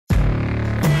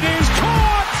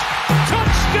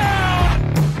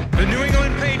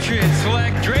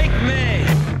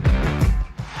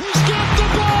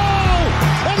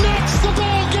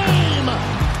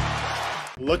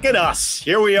Look at us.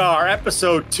 Here we are,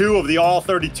 episode 2 of the All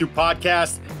 32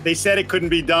 podcast. They said it couldn't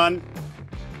be done.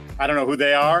 I don't know who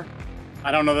they are.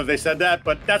 I don't know that they said that,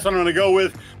 but that's what I'm going to go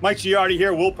with. Mike Giardi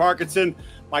here, Will Parkinson,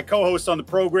 my co-host on the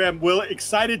program. Will,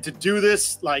 excited to do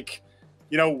this.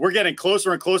 We're getting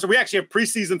closer and closer. We actually have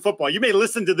preseason football. You may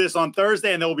listen to this on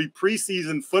Thursday, and there will be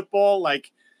preseason football. I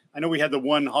know we had the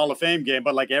one Hall of Fame game,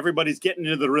 but everybody's getting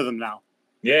into the rhythm now.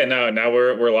 Yeah, now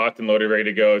we're locked and loaded, ready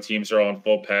to go. Teams are all in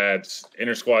full pads,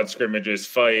 inter-squad scrimmages,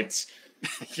 fights,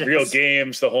 yes. Real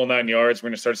games, the whole 9 yards. We're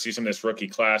going to start to see some of this rookie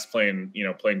class playing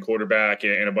quarterback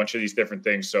and a bunch of these different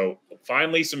things. So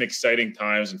finally some exciting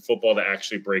times in football to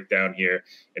actually break down here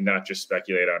and not just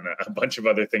speculate on a bunch of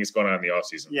other things going on in the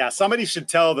offseason. Yeah, somebody should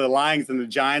tell the Lions and the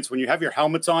Giants, when you have your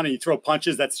helmets on and you throw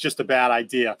punches, that's just a bad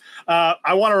idea.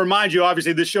 I want to remind you,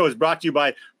 obviously, this show is brought to you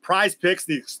by Prize Picks,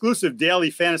 the exclusive daily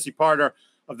fantasy partner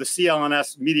of the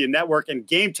CLNS Media Network, and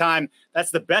Game Time.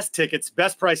 That's the best tickets,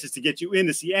 best prices to get you in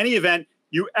to see any event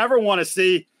you ever want to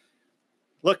see.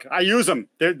 Look, I use them.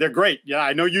 They're great. Yeah,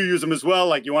 I know you use them as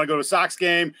well. You want to go to a Sox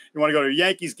game, you want to go to a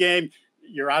Yankees game,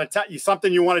 you're out of town,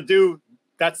 something you want to do,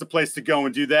 that's the place to go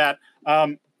and do that.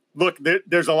 Look,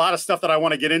 there's a lot of stuff that I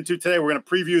want to get into today. We're going to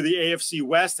preview the AFC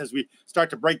West as we start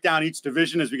to break down each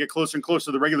division as we get closer and closer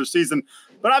to the regular season.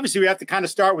 But obviously, we have to kind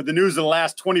of start with the news of the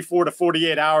last 24 to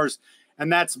 48 hours.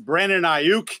 And that's Brandon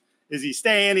Aiyuk. Is he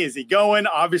staying? Is he going?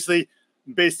 Obviously,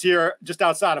 based here just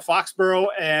outside of Foxborough.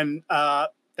 And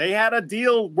they had a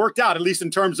deal worked out, at least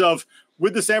in terms of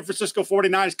with the San Francisco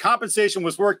 49ers. Compensation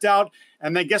was worked out.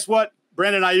 And then guess what?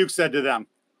 Brandon Aiyuk said to them,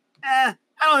 I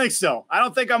don't think so. I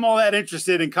don't think I'm all that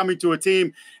interested in coming to a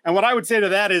team. And what I would say to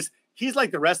that is he's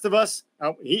like the rest of us.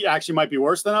 He actually might be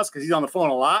worse than us because he's on the phone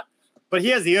a lot. But he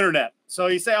has the internet. So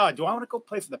you say, do I want to go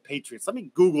play for the Patriots? Let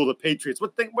me Google the Patriots.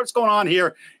 What's going on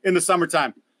here in the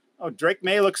summertime? Oh, Drake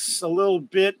May looks a little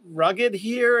bit rugged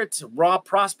here. It's a raw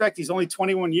prospect. He's only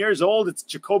 21 years old. It's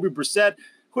Jacoby Brissett.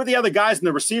 Who are the other guys in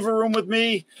the receiver room with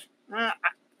me?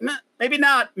 Maybe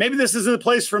not. Maybe this isn't the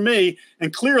place for me.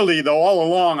 And clearly, though, all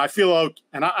along, I feel like,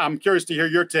 and I'm curious to hear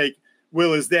your take,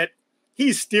 Will, is that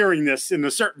he's steering this in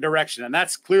a certain direction. And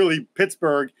that's clearly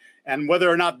Pittsburgh. And whether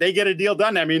or not they get a deal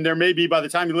done, I mean, there may be, by the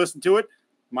time you listen to it,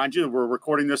 mind you, we're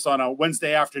recording this on a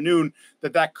Wednesday afternoon,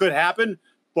 that could happen.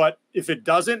 But if it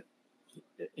doesn't,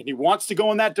 and he wants to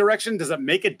go in that direction, does it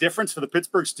make a difference for the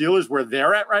Pittsburgh Steelers where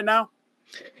they're at right now?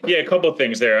 Yeah, a couple of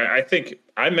things there. I think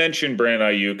I mentioned Brandon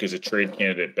Aiyuk as a trade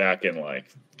candidate back in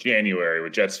January, where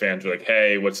Jets fans were like,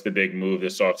 hey, what's the big move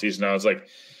this offseason? I was like,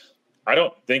 I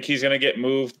don't think he's going to get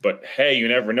moved, but hey, you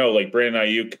never know. Brandon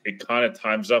Aiyuk, it kind of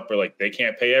times up where they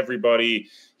can't pay everybody.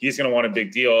 He's going to want a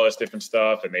big deal, all this different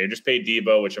stuff. And they just paid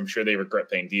Debo, which I'm sure they regret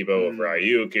paying Debo over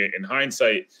Aiyuk. In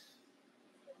hindsight,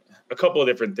 a couple of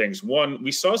different things. One,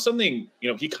 we saw something,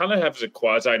 he kind of has a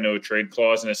quasi no trade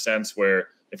clause in a sense where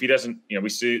if he doesn't, we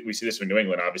see this with New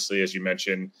England, obviously, as you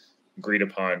mentioned, agreed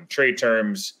upon trade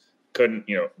terms. Couldn't,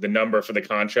 the number for the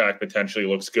contract potentially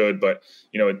looks good, but,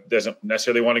 it doesn't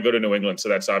necessarily want to go to New England. So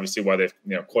that's obviously why they've,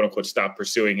 quote unquote, stopped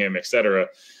pursuing him, et cetera.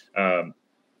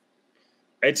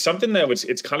 It's something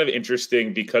it's kind of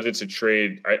interesting because it's a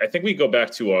trade. I think we go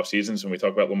back 2 off seasons when we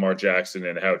talk about Lamar Jackson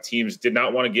and how teams did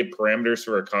not want to give parameters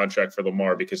for a contract for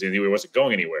Lamar because they knew he wasn't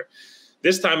going anywhere.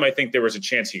 This time, I think there was a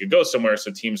chance he could go somewhere. So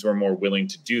teams were more willing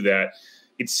to do that.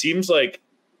 It seems like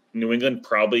New England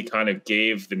probably kind of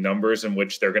gave the numbers in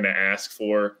which they're going to ask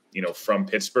for, from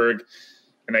Pittsburgh.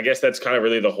 And I guess that's kind of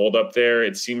really the holdup there.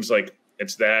 It seems like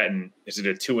it's that. And is it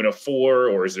a 2 and a 4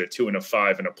 or is it a 2 and a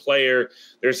 5 and a player?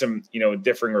 There's some,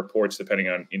 differing reports depending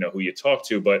on, who you talk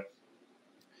to. But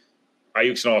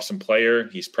Aiyuk's an awesome player.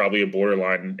 He's probably a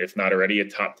borderline, if not already, a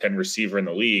top 10 receiver in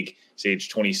the league. He's age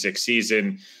 26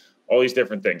 season, all these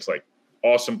different things.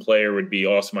 Awesome player would be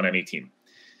awesome on any team.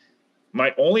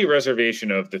 My only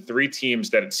reservation of the 3 teams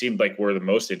that it seemed like were the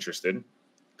most interested,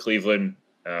 Cleveland,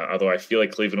 although I feel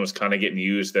like Cleveland was kind of getting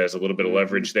used as a little bit of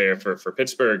leverage there for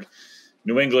Pittsburgh,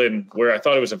 New England, where I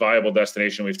thought it was a viable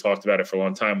destination. We've talked about it for a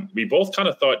long time. We both kind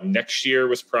of thought next year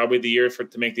was probably the year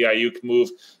to make the Aiyuk move,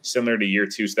 similar to year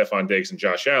 2, Stephon Diggs and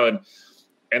Josh Allen.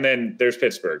 And then there's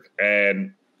Pittsburgh,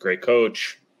 and great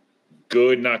coach,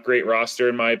 good, not great roster,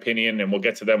 in my opinion, and we'll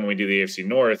get to them when we do the AFC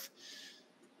North.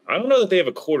 I don't know that they have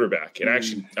a quarterback, and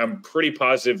actually, I'm pretty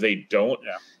positive they don't.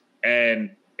 Yeah.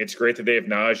 And it's great that they have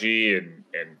Najee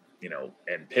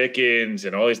and Pickens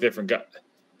and all these different guys,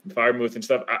 Firemouth and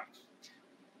stuff.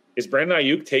 Is Brandon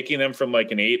Aiyuk taking them from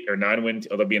an 8 or 9 win?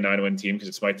 They'll be a 9-win team because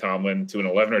it's Mike Tomlin, to an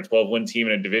 11 or 12 win team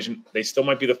in a division. They still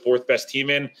might be the 4th best team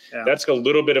in. Yeah. That's a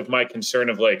little bit of my concern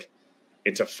of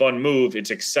it's a fun move, it's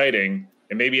exciting,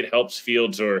 and maybe it helps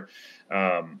Fields or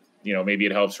maybe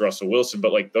it helps Russell Wilson,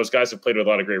 but like those guys have played with a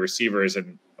lot of great receivers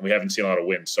and we haven't seen a lot of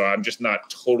wins. So I'm just not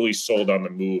totally sold on the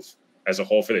move as a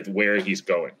whole for where he's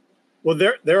going. Well,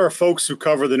 there are folks who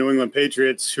cover the New England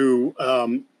Patriots who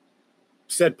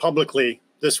said publicly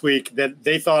this week that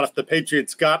they thought if the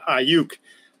Patriots got Aiyuk,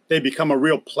 they become a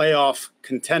real playoff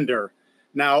contender.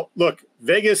 Now, look,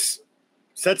 Vegas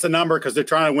sets a number because they're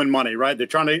trying to win money, right? They're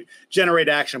trying to generate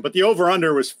action. But the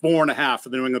over-under was 4.5 for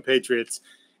the New England Patriots.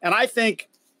 And I think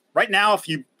right now, if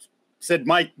you said,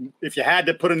 Mike, if you had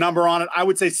to put a number on it, I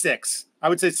would say 6. I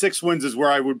would say 6 wins is where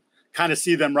I would kind of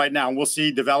see them right now. And we'll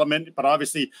see development. But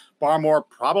obviously, Barmore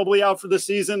probably out for the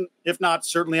season. If not,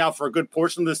 certainly out for a good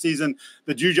portion of the season.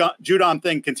 The Judon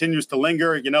thing continues to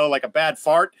linger, like a bad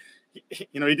fart. He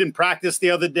didn't practice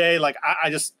the other day. Like,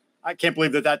 I can't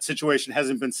believe that situation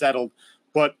hasn't been settled.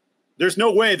 But there's no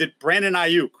way that Brandon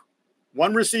Aiyuk,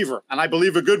 one receiver, and I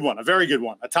believe a good one, a very good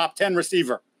one, a top 10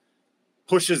 receiver,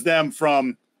 pushes them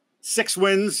from 6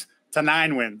 wins to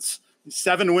 9 wins,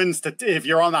 7 wins to if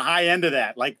you're on the high end of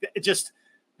that. Like,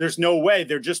 there's no way.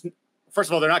 They're just, first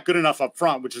of all, they're not good enough up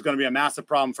front, which is going to be a massive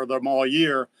problem for them all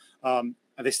year. And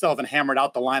they still haven't hammered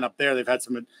out the lineup there. They've had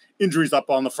some injuries up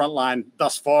on the front line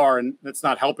thus far, and it's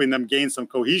not helping them gain some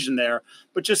cohesion there.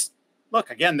 But just look,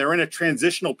 again, they're in a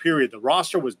transitional period. The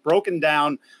roster was broken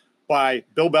down by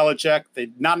Bill Belichick.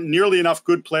 They not nearly enough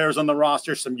good players on the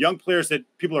roster. Some young players that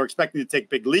people are expecting to take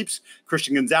big leaps.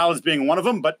 Christian Gonzalez being one of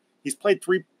them, but he's played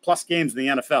 3+ games in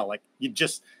the NFL. Like,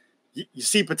 you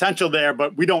see potential there,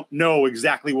 but we don't know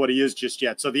exactly what he is just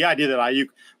yet. So the idea that Aiyuk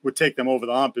would take them over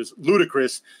the hump is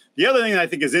ludicrous. The other thing that I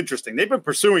think is interesting, they've been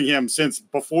pursuing him since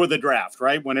before the draft,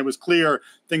 right? When it was clear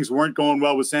things weren't going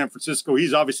well with San Francisco.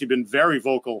 He's obviously been very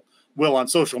vocal, Will, on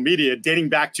social media, dating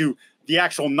back to the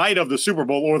actual night of the Super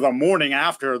Bowl or the morning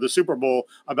after the Super Bowl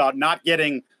about not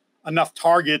getting enough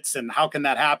targets and how can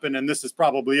that happen. And this is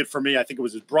probably it for me. I think it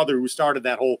was his brother who started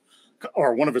that whole,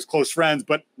 or one of his close friends,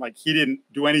 but like he didn't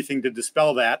do anything to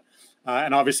dispel that.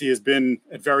 And obviously has been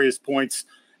at various points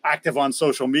active on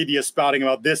social media, spouting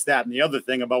about this, that, and the other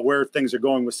thing about where things are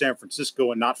going with San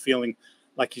Francisco and not feeling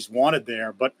like he's wanted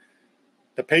there. But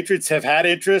the Patriots have had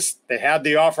interest. They had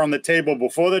the offer on the table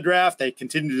before the draft. They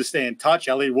continue to stay in touch.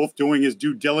 Elliott Wolf doing his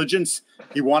due diligence.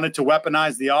 He wanted to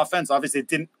weaponize the offense. Obviously, it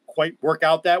didn't quite work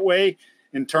out that way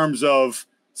in terms of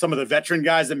some of the veteran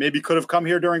guys that maybe could have come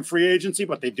here during free agency,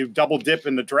 but they do double dip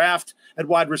in the draft at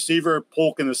wide receiver.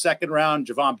 Polk in the 2nd round,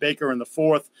 Javon Baker in the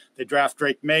 4th. They draft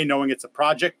Drake May knowing it's a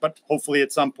project, but hopefully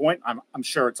at some point, I'm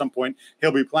sure at some point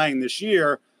he'll be playing this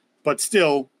year, but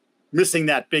still missing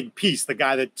that big piece, the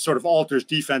guy that sort of alters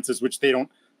defenses, which they don't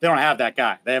have that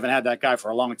guy. They haven't had that guy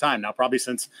for a long time now, probably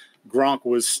since Gronk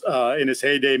was in his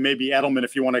heyday, maybe Edelman,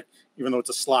 if you want to, even though it's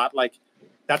a slot, like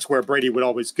that's where Brady would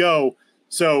always go.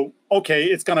 So, okay,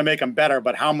 it's going to make them better,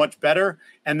 but how much better?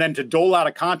 And then to dole out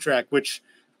a contract, which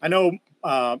I know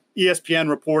ESPN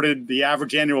reported the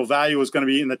average annual value is going to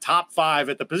be in the top 5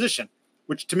 at the position,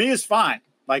 which to me is fine.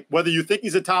 Like whether you think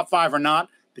he's a top 5 or not,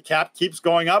 the cap keeps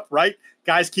going up, right?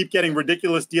 Guys keep getting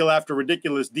ridiculous deal after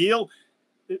ridiculous deal.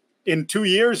 In 2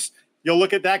 years, you'll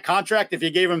look at that contract. If you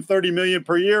gave him $30 million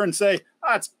per year and say,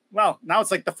 now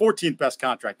it's like the 14th best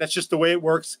contract. That's just the way it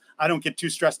works. I don't get too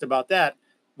stressed about that.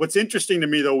 What's interesting to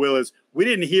me, though, Will, is we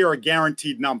didn't hear a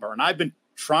guaranteed number. And I've been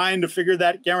trying to figure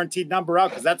that guaranteed number out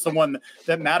because that's the one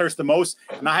that matters the most.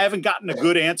 And I haven't gotten a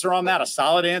good answer on that, a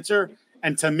solid answer.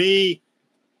 And to me,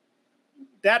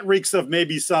 that reeks of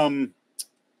maybe some,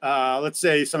 let's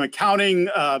say, some accounting,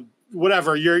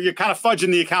 whatever. You're kind of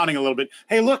fudging the accounting a little bit.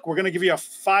 Hey, look, we're going to give you a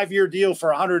 5-year deal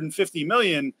for $150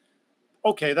 million.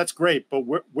 Okay, that's great, but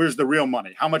where's the real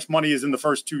money? How much money is in the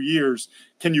first 2 years?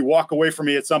 Can you walk away from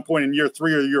me at some point in year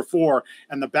 3 or year 4,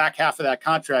 and the back half of that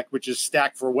contract, which is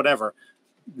stacked for whatever,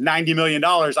 $90 million,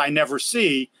 I never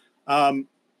see.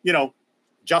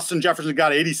 Justin Jefferson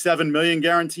got $87 million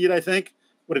guaranteed, I think.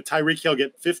 What did Tyreek Hill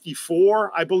get?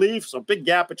 54, I believe. So big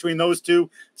gap between those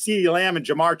two. CeeDee Lamb and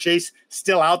Jamar Chase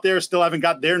still out there, still haven't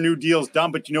got their new deals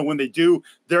done, but when they do,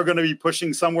 they're going to be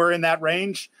pushing somewhere in that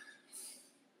range.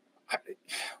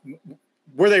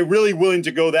 Were they really willing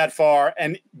to go that far?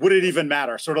 And would it even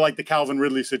matter? Sort of like the Calvin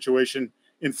Ridley situation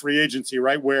in free agency,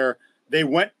 right? Where they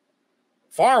went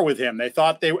far with him. They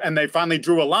thought they finally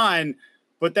drew a line.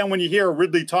 But then when you hear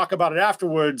Ridley talk about it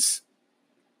afterwards,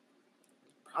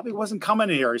 probably wasn't coming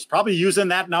here. He's probably using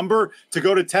that number to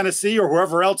go to Tennessee or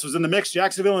whoever else was in the mix,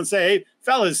 Jacksonville, and say, hey,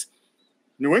 fellas,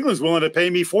 New England's willing to pay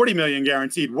me $40 million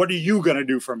guaranteed. What are you going to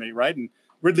do for me, right? And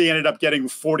Ridley ended up getting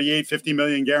 $50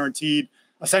 million guaranteed,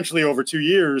 essentially over 2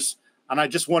 years. And I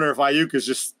just wonder if Aiyuk is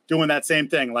just doing that same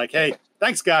thing. Like, hey,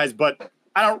 thanks, guys, but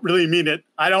I don't really mean it.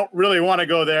 I don't really want to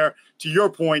go there. To your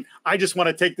point, I just want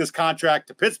to take this contract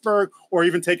to Pittsburgh or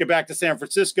even take it back to San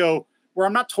Francisco, where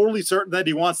I'm not totally certain that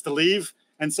he wants to leave,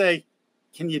 and say,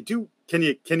 can you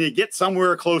get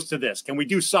somewhere close to this? Can we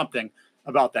do something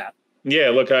about that? Yeah,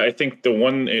 look, I think the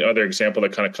one other example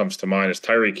that kind of comes to mind is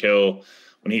Tyreek Hill.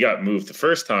 When he got moved the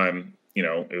first time,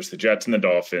 it was the Jets and the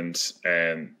Dolphins,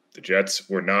 and the Jets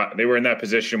were not – they were in that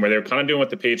position where they were kind of doing what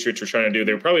the Patriots were trying to do.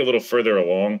 They were probably a little further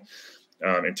along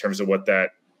in terms of what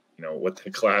that – what the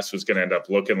class was going to end up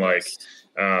looking like,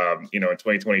 in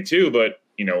 2022. But,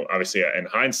 obviously in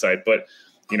hindsight, but,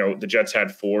 the Jets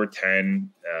had 4, 10,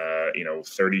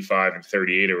 35 and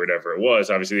 38 or whatever it was.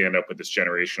 Obviously they end up with this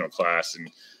generational class and,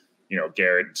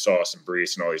 Garrett and Sauce and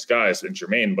Brees and all these guys and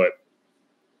Jermaine. But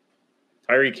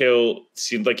Tyreek Hill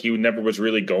seemed like he never was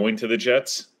really going to the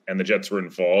Jets, and the Jets were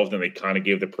involved, and they kind of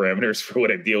gave the parameters for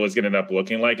what a deal was going to end up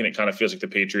looking like. And it kind of feels like the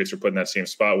Patriots are put in that same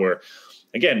spot where,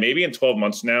 again, maybe in 12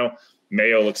 months now,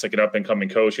 Mayo looks like an up-and-coming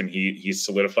coach, and he's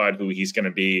solidified who he's going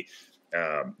to be.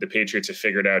 The Patriots have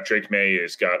figured out Drake May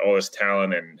has got all this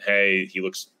talent, and hey, he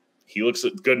looks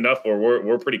good enough where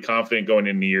we're pretty confident going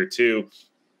into year 2.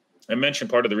 I mentioned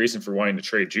part of the reason for wanting to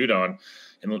trade Judon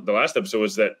in the last episode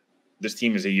was that this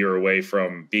team is a year away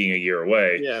from being a year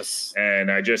away. Yes, and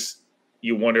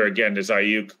you wonder again, does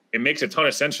Aiyuk? It makes a ton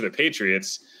of sense for the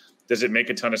Patriots. Does it make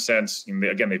a ton of sense?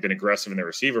 Again, they've been aggressive in the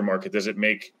receiver market. Did it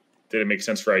make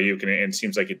sense for Aiyuk? And it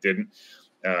seems like it didn't.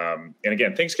 And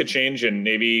again, things could change, and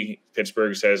maybe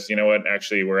Pittsburgh says, you know what,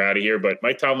 actually, we're out of here. But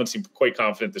Mike Tomlin seemed quite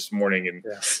confident this morning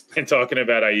in talking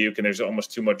about Aiyuk, and there's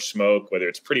almost too much smoke, whether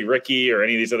it's Pretty Ricky or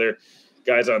any of these other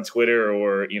guys on Twitter,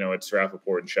 or it's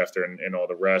Rappaport and Schefter and all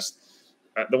the rest.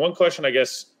 The one question, I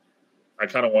guess, I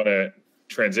kind of want to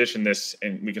transition this,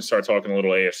 and we can start talking a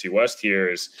little AFC West here.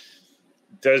 Is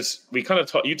I touched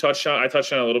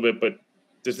on it a little bit, but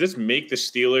does this make the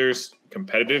Steelers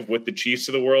competitive with the Chiefs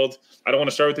of the world? I don't want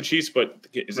to start with the Chiefs, but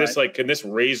is this can this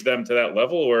raise them to that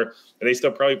level, or are they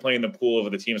still probably playing the pool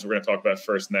of the teams we're going to talk about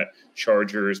first in that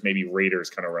Chargers, maybe Raiders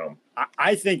kind of realm?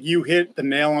 I think you hit the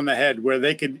nail on the head where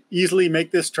they could easily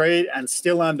make this trade and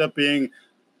still end up being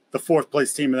the 4th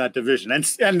place team in that division.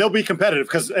 And they'll be competitive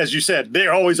because, as you said, they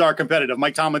always are competitive.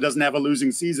 Mike Tomlin doesn't have a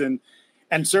losing season,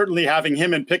 and certainly having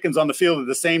him and Pickens on the field at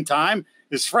the same time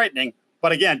is frightening.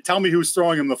 But again, tell me who's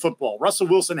throwing him the football. Russell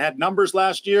Wilson had numbers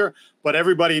last year, but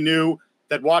everybody knew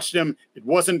that watched him. It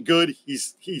wasn't good.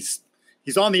 He's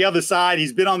on the other side.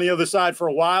 He's been on the other side for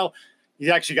a while.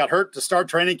 He actually got hurt to start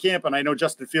training camp, and I know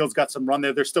Justin Fields got some run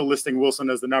there. They're still listing Wilson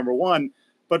as the number 1,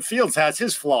 but Fields has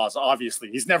his flaws, obviously.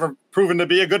 He's never proven to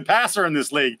be a good passer in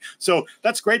this league. So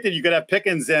that's great that you could have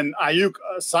Pickens and Aiyuk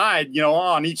side,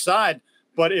 on each side.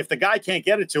 But if the guy can't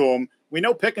get it to him, we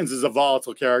know Pickens is a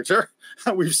volatile character.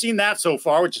 We've seen that so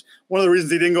far, which is one of the reasons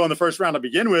he didn't go in the first round to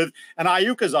begin with. And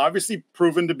Aiyuk is obviously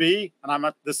proven to be, and I'm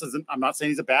not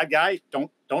saying he's a bad guy.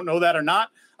 Don't know that or not.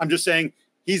 I'm just saying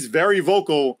he's very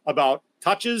vocal about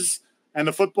touches and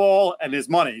the football and his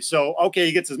money. So, okay,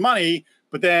 he gets his money,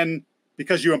 but then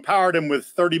because you empowered him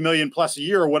with $30 million plus a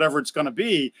year or whatever it's going to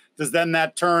be, does then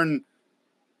that turn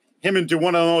him into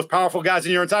one of the most powerful guys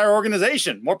in your entire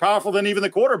organization, more powerful than even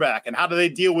the quarterback? And how do they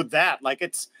deal with that?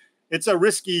 It's a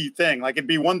risky thing. It'd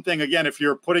be one thing, again, if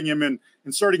you're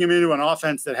inserting him into an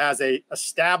offense that has a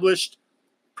established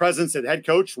presence at head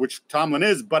coach, which Tomlin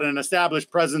is, but an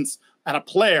established presence and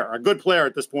a good player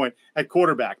at this point at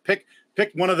quarterback. Pick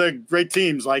one of the great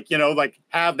teams,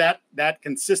 have that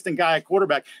consistent guy at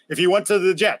quarterback. If you went to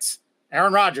the Jets,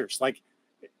 Aaron Rodgers,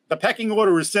 the pecking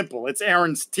order is simple. It's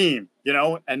Aaron's team,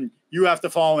 and you have to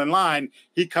fall in line.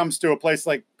 He comes to a place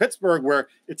like Pittsburgh where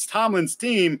it's Tomlin's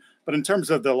team, but in terms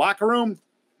of the locker room,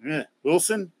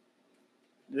 Wilson,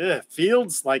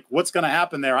 Fields, what's going to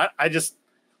happen there?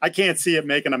 I can't see it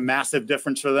making a massive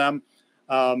difference for them.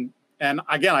 And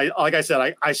again,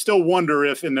 I still wonder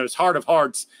if in his heart of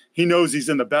hearts, he knows he's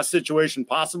in the best situation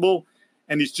possible,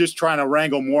 and he's just trying to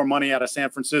wrangle more money out of San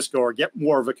Francisco or get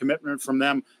more of a commitment from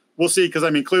them. We'll see, because,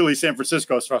 clearly San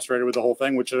Francisco is frustrated with the whole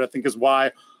thing, which I think is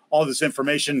why all this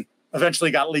information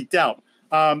eventually got leaked out.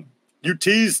 You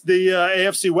teased the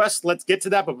AFC West. Let's get to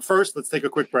that. But first, let's take a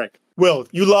quick break. Will,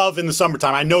 you love in the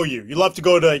summertime. I know you. You love to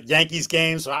go to Yankees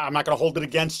games. I'm not going to hold it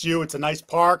against you. It's a nice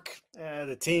park.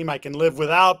 The team I can live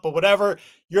without, but whatever.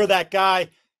 You're that guy.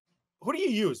 Who do you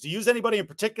use? Do you use anybody in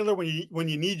particular when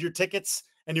you need your tickets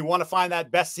and you want to find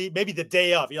that best seat? Maybe the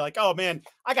day of. You're like, oh, man,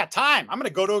 I got time. I'm going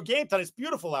to go to a game tonight. It's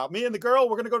beautiful out. Me and the girl,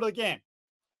 we're going to go to the game.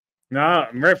 No,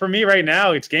 for me right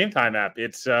now, it's Game Time app.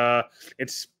 It's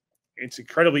it's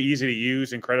incredibly easy to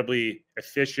use, incredibly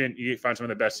efficient. You find some of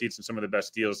the best seats and some of the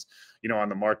best deals, on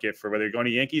the market for whether you're going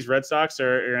to Yankees, Red Sox,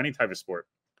 or any type of sport.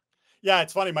 Yeah,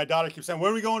 it's funny. My daughter keeps saying,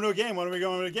 when are we going to a game? When are we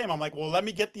going to a game? I'm like, well, let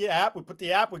me get the app. We put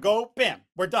the app, we go, bam,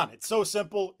 we're done. It's so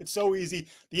simple. It's so easy.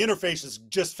 The interface is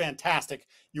just fantastic.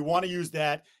 You want to use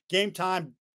that.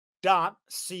 GameTime.co.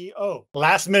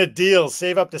 Last minute deals.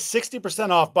 Save up to 60%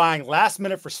 off buying last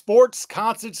minute for sports,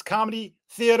 concerts, comedy,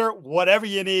 theater, whatever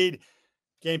you need.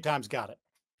 Game Time's got it.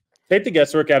 Take the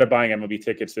guesswork out of buying MLB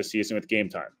tickets this season with Game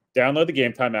Time. Download the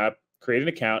Game Time app, create an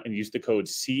account, and use the code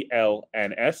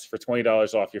CLNS for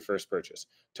 $20 off your first purchase.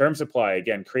 Terms apply.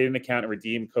 Again, create an account and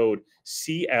redeem code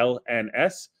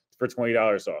CLNS for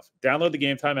 $20 off. Download the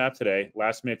Game Time app today.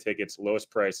 Last minute tickets,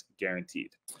 lowest price guaranteed.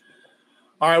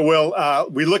 All right, Will,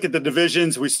 we look at the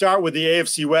divisions. We start with the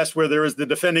AFC West, where there is the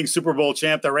defending Super Bowl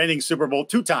champ, the reigning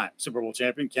two-time Super Bowl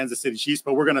champion, Kansas City Chiefs,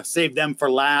 but we're going to save them for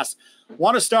last.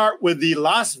 Want to start with the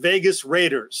Las Vegas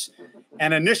Raiders.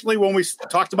 And initially when we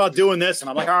talked about doing this, and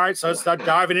I'm like, all right, so let's start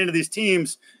diving into these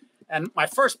teams. And my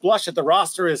first blush at the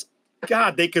roster is,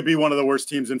 God, they could be one of the worst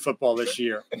teams in football this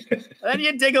year. And then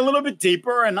you dig a little bit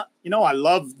deeper, and, I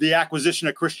love the acquisition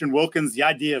of Christian Wilkins, the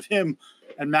idea of him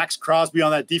and Max Crosby on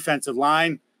that defensive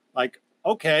line. Like,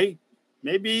 okay,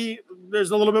 maybe there's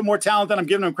a little bit more talent than I'm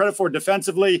giving them credit for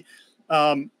defensively.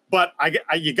 But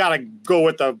you got to go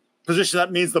with the position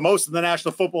that means the most in the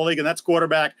National Football League, and that's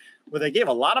quarterback, where they gave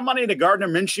a lot of money to Gardner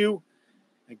Minshew.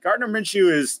 And Gardner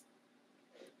Minshew is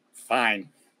fine.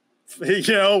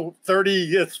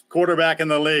 30th quarterback in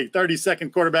the league,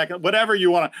 32nd quarterback, whatever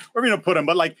you want to put him.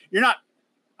 But,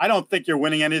 I don't think you're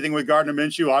winning anything with Gardner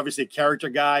Minshew. Obviously a character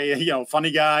guy, funny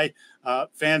guy.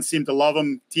 Fans seem to love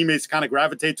him. Teammates kind of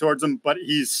gravitate towards him, but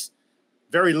he's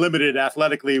very limited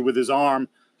athletically with his arm.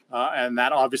 And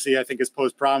that obviously I think has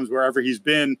posed problems wherever he's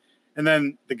been. And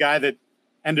then the guy that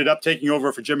ended up taking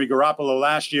over for Jimmy Garoppolo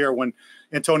last year when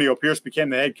Antonio Pierce became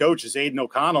the head coach is Aiden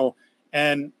O'Connell.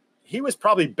 And he was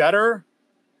probably better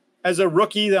as a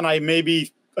rookie than I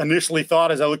maybe initially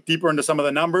thought as I looked deeper into some of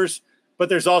the numbers. But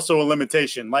there's also a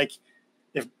limitation. Like,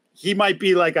 if he might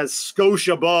be like a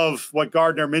skosh above what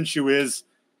Gardner Minshew is,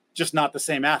 just not the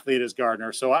same athlete as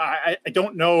Gardner. So I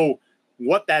don't know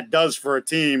what that does for a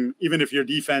team, even if your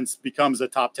defense becomes a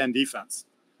top 10 defense.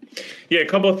 Yeah, a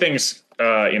couple of things,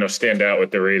 stand out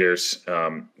with the Raiders.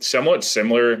 Somewhat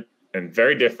similar and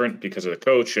very different because of the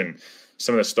coach and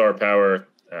some of the star power.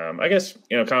 I guess,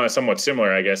 kind of somewhat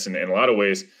similar, I guess, in a lot of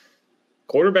ways.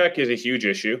 Quarterback is a huge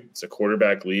issue. It's a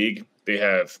quarterback league. They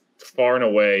have far and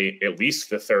away at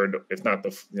least the third, if not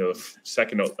the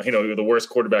second, the worst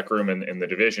quarterback room in the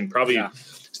division. Probably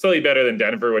slightly better than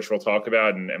Denver, which we'll talk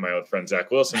about, and my old friend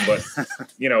Zach Wilson. But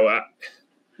you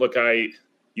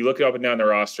look up and down the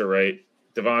roster, right?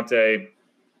 Devonte.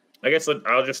 I guess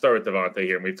I'll just start with Devonte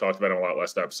here, and we've talked about him a lot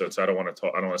last episode, so I don't want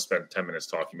to spend 10 minutes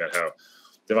talking about how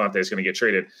Devonte is going to get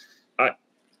traded.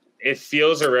 It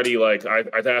feels already like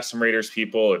I've asked some Raiders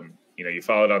people, and you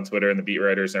followed on Twitter and the beat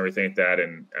writers and everything like that.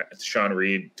 And Sean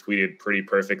Reed tweeted pretty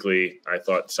perfectly, I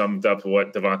thought, summed up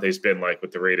what Devontae's been like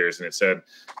with the Raiders. And it said,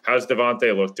 how's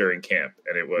Devonte look during camp?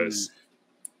 And it was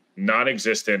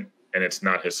non-existent, and it's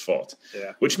not his fault,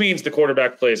 which means the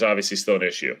quarterback play is obviously still an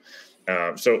issue.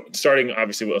 So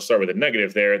obviously we'll start with a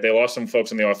negative there. They lost some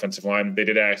folks on the offensive line. They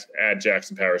did add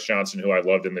Jackson Powers-Johnson, who I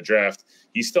loved in the draft.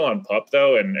 He's still on PUP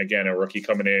though. And again, a rookie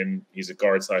coming in, he's a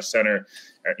guard/center.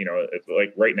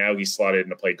 Like right now he's slotted in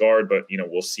to play guard, but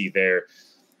we'll see there.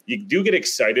 You do get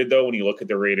excited though when you look at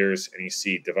the Raiders and you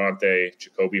see Devonte,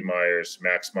 Jacoby Myers,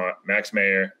 Max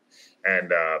Mayer,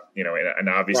 and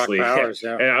obviously Brock Bowers,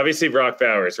 and obviously Brock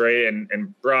Bowers, right?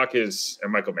 And Brock is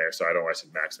Michael Mayer. So I don't know why I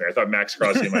said Max Mayer. I thought Max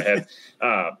Crosby in my head.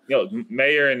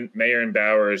 Mayer and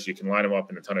Bowers, you can line them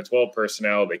up in a ton of 12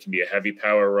 personnel. They can be a heavy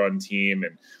power run team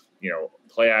and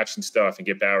play action stuff and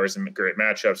get Bowers in great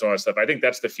matchups, all that stuff. I think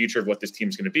that's the future of what this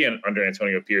team's going to be under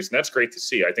Antonio Pierce, and that's great to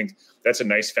see. I think that's a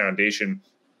nice foundation.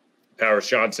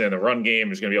 Powers-Johnson in the run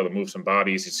game is going to be able to move some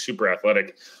bodies. He's super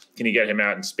athletic. Can you get him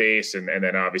out in space? And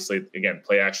then obviously, again,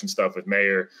 play action stuff with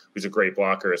Mayer, who's a great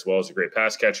blocker as well as a great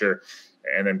pass catcher.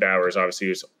 And then Bowers,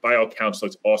 obviously, by all counts,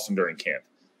 looks awesome during camp.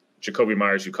 Jacoby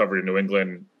Myers, you covered in New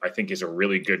England, I think is a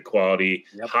really good quality,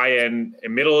 high-end,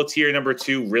 middle of tier number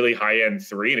 2, really high-end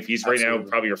 3. And if he's right now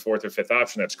probably your 4th or 5th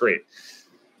option, that's great.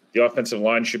 The offensive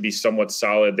line should be somewhat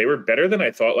solid. They were better than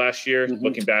I thought last year,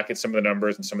 looking back at some of the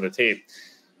numbers and some of the tape.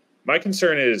 My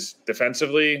concern is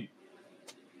defensively,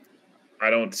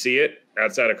 I don't see it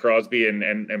outside of Crosby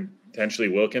and potentially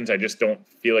Wilkins. I just don't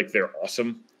feel like they're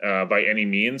awesome by any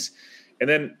means. And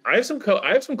then I have some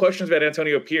questions about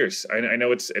Antonio Pierce. I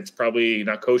know it's probably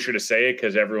not kosher to say it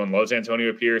because everyone loves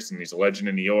Antonio Pierce and he's a legend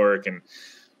in New York and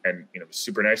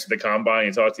super nice at the combine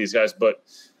and talk to these guys. But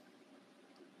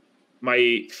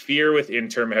my fear with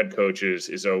interim head coaches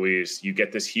is always you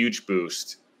get this huge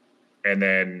boost, and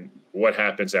then what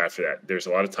happens after that? There's a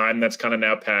lot of time that's kind of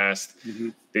now passed. Mm-hmm.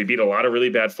 They beat a lot of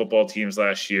really bad football teams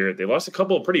last year. They lost a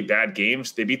couple of pretty bad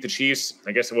games. They beat the Chiefs,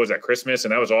 I guess it was at Christmas,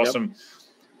 and that was awesome. Yep.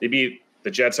 They beat the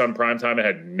Jets on primetime and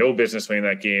had no business winning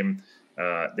that game.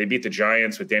 They beat the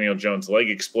Giants with Daniel Jones' leg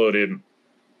exploded.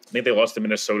 I think they lost to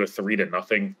Minnesota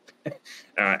 3-0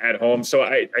 at home. So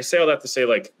I say all that to say,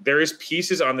 like, there is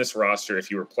pieces on this roster. If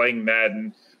you were playing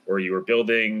Madden or you were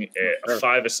building a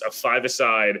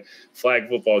five-a-side flag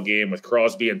football game with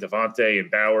Crosby and Devonte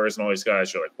and Bowers and all these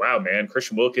guys, you're like, wow, man,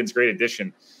 Christian Wilkins, great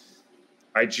addition.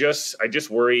 I just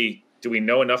worry. Do we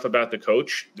know enough about the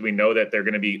coach? Do we know that they're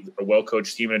going to be a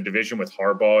well-coached team in a division with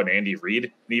Harbaugh and Andy Reid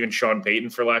and even Sean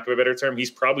Payton, for lack of a better term? He's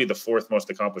probably the fourth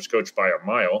most accomplished coach by a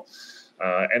mile.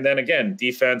 And then again,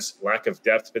 defense, lack of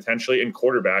depth potentially, and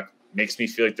quarterback makes me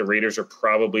feel like the Raiders are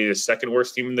probably the second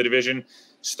worst team in the division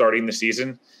starting the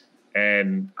season.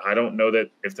 And I don't know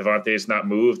that if Devonte is not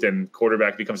moved and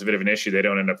quarterback becomes a bit of an issue, they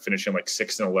don't end up finishing like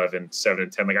 6-11,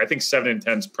 7-10. Like I think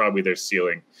 7-10 is probably their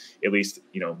ceiling, at least,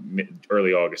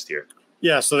 early August here.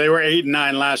 Yeah, so they were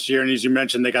 8-9 last year, and as you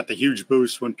mentioned, they got the huge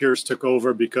boost when Pierce took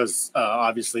over because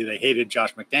obviously they hated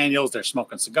Josh McDaniels. They're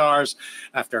smoking cigars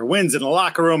after wins in the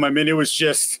locker room. I mean, it was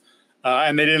just,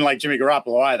 and they didn't like Jimmy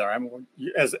Garoppolo either. I mean,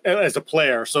 as a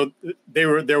player, so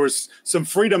there was some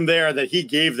freedom there that he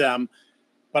gave them.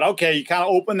 But okay, you kind of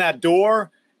open that door,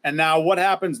 and now what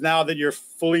happens now that you're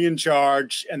fully in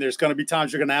charge? And there's going to be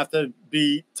times you're going to have to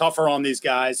be tougher on these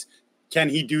guys. Can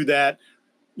he do that?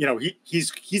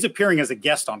 He's appearing as a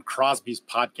guest on Crosby's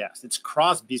podcast. It's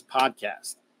Crosby's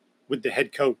podcast with the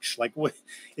head coach. Like,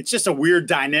 it's just a weird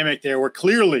dynamic there where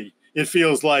clearly it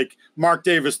feels like Mark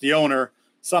Davis, the owner,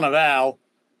 son of Al,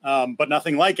 but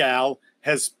nothing like Al,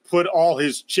 has put all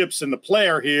his chips in the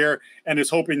player here and is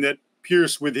hoping that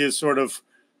Pierce, with his sort of,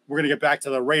 we're going to get back to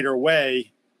the Raider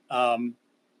way,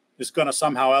 is going to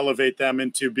somehow elevate them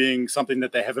into being something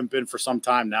that they haven't been for some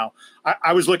time now.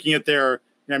 I was looking at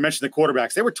I mentioned the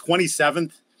quarterbacks. They were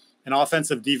 27th in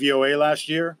offensive DVOA last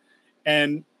year.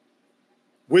 And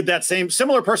with that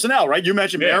similar personnel, right? You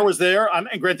mentioned Bear was there. And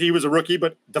granted, he was a rookie,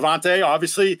 but Devonte,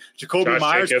 obviously, Jacoby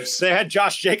Myers. Jacobs. They had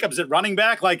Josh Jacobs at running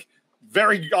back, like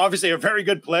obviously a very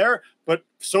good player, but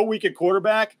so weak at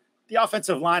quarterback. The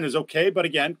offensive line is okay, but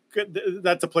again,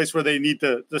 that's a place where they need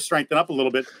to strengthen up a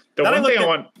little bit. The one thing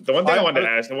I wanted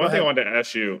to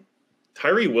ask you,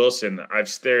 Tyree Wilson, I've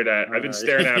been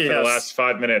staring at for the last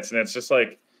 5 minutes, and it's just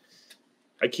like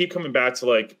I keep coming back to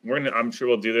like I'm sure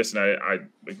we'll do this, and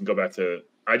we can go back to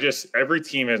every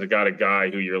team has got a guy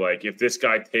who you're like, if this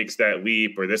guy takes that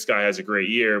leap or this guy has a great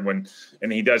year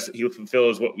he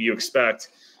fulfills what you expect,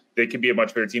 they could be a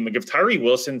much better team. Like if Tyree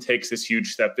Wilson takes this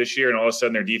huge step this year, and all of a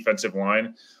sudden their defensive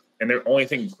line, and their only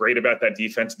thing great about that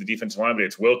defense, the defensive line, but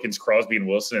it's Wilkins, Crosby, and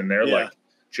Wilson, and they're like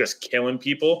just killing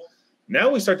people. Now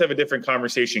we start to have a different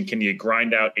conversation. Can you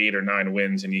grind out 8 or 9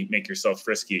 wins and you make yourself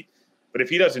frisky? But if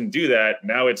he doesn't do that,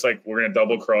 now it's like we're going to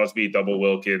double Crosby, double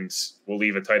Wilkins. We'll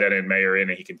leave a tight end and Mayer in,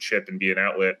 and he can chip and be an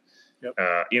outlet,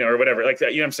 or whatever like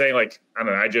that. You know what I'm saying? Like, I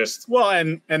don't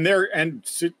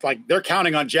know. They're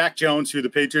counting on Jack Jones, who the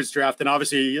Patriots drafted. And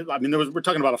obviously, I mean, we're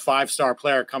talking about a 5-star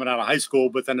player coming out of high school,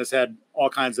 but then has had all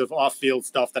kinds of off-field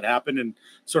stuff that happened and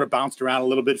sort of bounced around a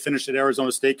little bit. Finished at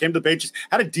Arizona State, came to the Patriots,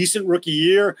 had a decent rookie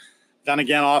year. Then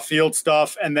again, off-field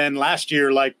stuff. And then last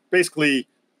year, like basically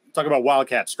talk about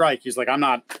Wildcat strike. He's like, I don't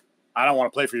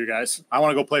want to play for you guys. I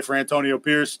want to go play for Antonio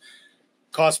Pierce.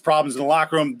 Caused problems in the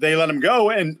locker room. They let him go.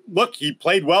 And look, he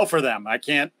played well for them.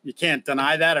 You can't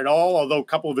deny that at all. Although a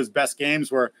couple of his best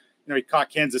games were, he caught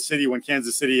Kansas City when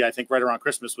Kansas City, I think right around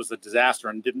Christmas, was a disaster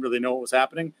and didn't really know what was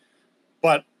happening.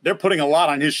 But they're putting a lot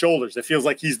on his shoulders. It feels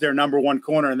like he's their number one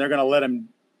corner, and they're going to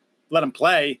let him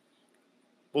play.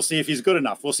 We'll see if he's good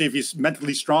enough. We'll see if he's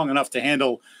mentally strong enough to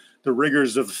handle the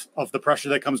rigors of the pressure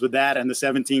that comes with that and the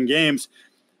 17 games.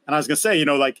 And I was going to say,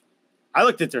 I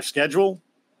looked at their schedule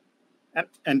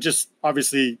and just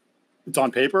obviously it's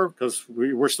on paper because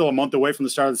we're still a month away from the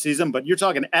start of the season, but you're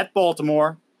talking at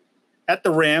Baltimore, at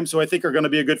the Rams, who I think are going to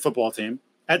be a good football team,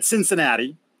 at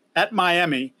Cincinnati, at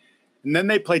Miami, and then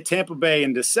they play Tampa Bay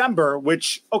in December,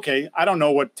 which, okay, I don't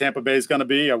know what Tampa Bay is going to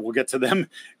be. We'll get to them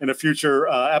in a future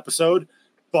episode.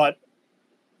 But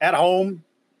at home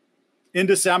in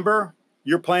December,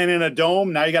 you're playing in a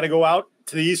dome. Now you got to go out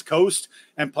to the East Coast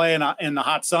and play in the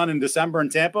hot sun in December in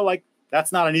Tampa. Like,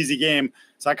 that's not an easy game.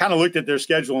 So I kind of looked at their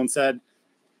schedule and said,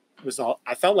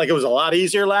 I felt like it was a lot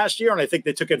easier last year, and I think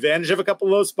they took advantage of a couple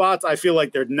of those spots. I feel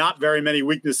like there are not very many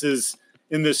weaknesses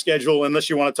in this schedule, unless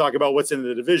you want to talk about what's in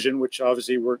the division, which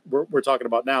obviously we're talking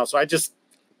about now. So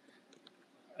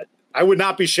I would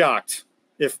not be shocked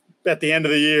if at the end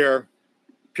of the year,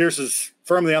 Pierce is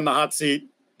firmly on the hot seat.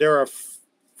 They're a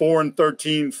 4-13,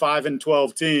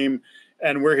 5-12 team,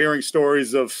 and we're hearing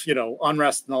stories of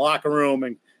unrest in the locker room,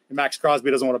 and Max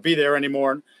Crosby doesn't want to be there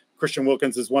anymore. Christian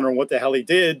Wilkins is wondering what the hell he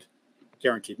did.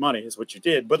 Guaranteed money is what you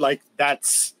did, but like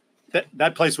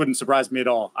that place wouldn't surprise me at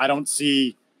all. I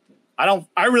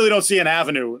really don't see an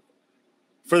avenue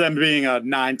for them being a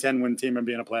 9-10 win team and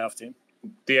being a playoff team.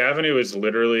 The avenue is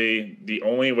literally the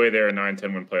only way they're a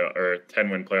 9-10 win playoff or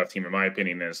 10-win playoff team, in my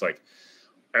opinion, is like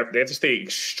they have to stay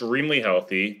extremely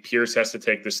healthy. Pierce has to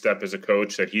take this step as a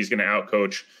coach that he's going to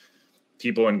outcoach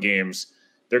people in games.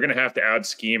 They're going to have to add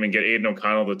scheme and get Aiden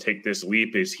O'Connell to take this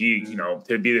leap. Is he,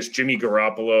 to be this Jimmy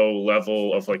Garoppolo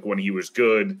level of like when he was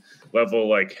good level,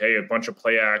 like, hey, a bunch of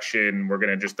play action. We're going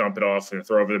to just dump it off and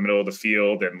throw over the middle of the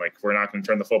field. And like, we're not going to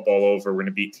turn the football over. We're going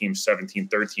to beat teams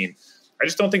 17-13. I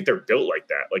just don't think they're built like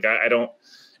that. Like I don't,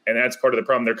 and that's part of the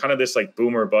problem. They're kind of this like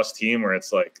boomer bust team where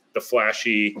it's like the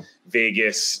flashy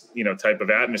Vegas, type of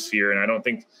atmosphere. And I don't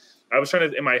think, I was trying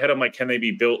to, in my head, I'm like, can they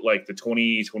be built like the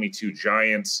 2022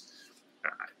 Giants?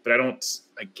 But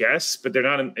I guess, but they're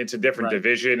not, it's a different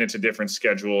division. It's a different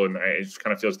schedule. And it just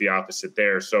kind of feels the opposite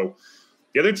there. So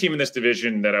the other team in this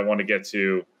division that I want to get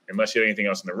to, unless you have anything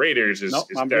else in the Raiders,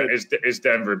 is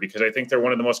Denver, because I think they're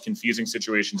one of the most confusing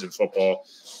situations in football.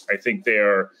 I think they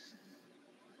are,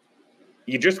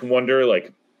 you just wonder,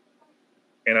 like,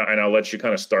 and I'll let you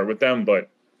kind of start with them, but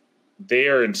they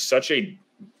are in such a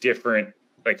different,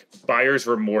 like, buyer's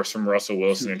remorse from Russell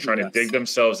Wilson and trying to dig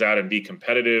themselves out and be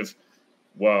competitive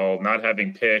while not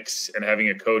having picks and having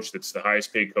a coach that's the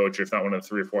highest paid coach, if not one of the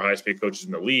 3 or 4 highest paid coaches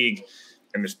in the league,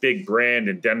 and this big brand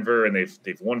in Denver, and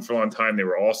they've won for a long time. They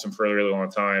were awesome for a really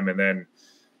long time. And then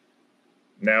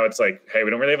now it's like, hey, we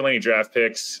don't really have any draft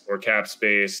picks or cap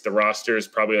space. The roster is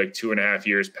probably like 2.5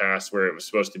 years past where it was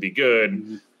supposed to be good.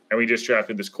 Mm-hmm. And we just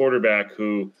drafted this quarterback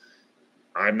who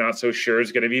I'm not so sure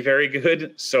is going to be very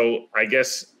good. So I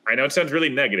guess, I know it sounds really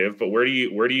negative, but where do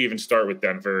you even start with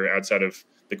Denver outside of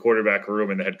the quarterback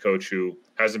room and the head coach who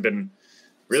hasn't been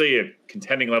really a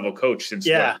contending level coach since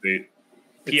the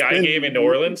PI game in New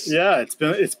Orleans? Yeah, it's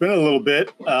been a little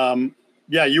bit.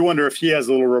 You wonder if he has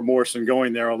a little remorse in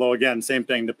going there. Although again, same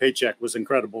thing. The paycheck was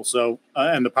incredible. So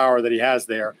and the power that he has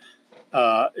there,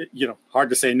 hard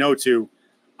to say no to.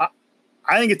 I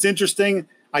think it's interesting.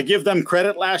 I give them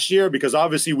credit last year because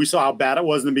obviously we saw how bad it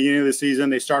was in the beginning of the season.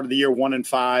 They started the year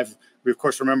 1-5. We of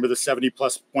course remember the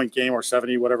 70+ point game or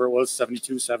 70, whatever it was,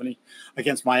 72-70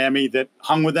 against Miami that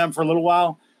hung with them for a little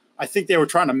while. I think they were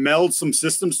trying to meld some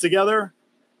systems together.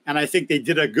 And I think they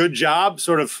did a good job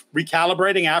sort of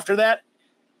recalibrating after that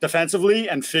defensively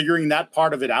and figuring that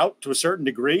part of it out to a certain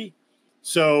degree.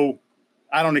 So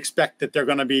I don't expect that they're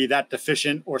going to be that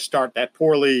deficient or start that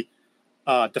poorly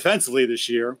defensively this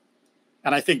year.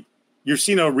 And I think you've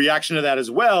seen a reaction to that as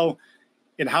well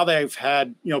in how they've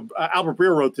had, Albert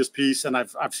Breer wrote this piece, and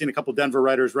I've seen a couple Denver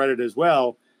writers write it as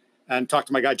well, and talked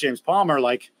to my guy James Palmer.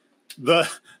 Like the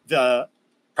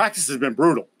practice has been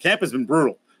brutal. Camp has been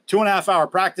brutal. 2.5-hour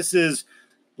practices,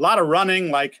 a lot of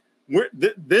running. Like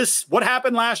what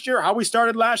happened last year, how we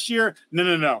started last year.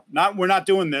 No, we're not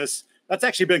doing this. That's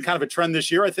actually been kind of a trend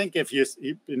this year. I think if you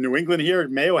in New England here,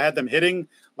 Mayo had them hitting.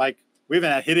 Like we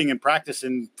haven't had hitting in practice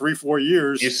in 3-4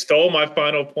 years. You stole my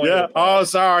final point. Yeah. Oh,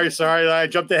 sorry. I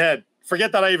jumped ahead.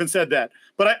 Forget that I even said that.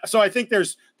 But I think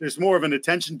there's more of an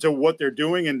attention to what they're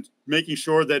doing and making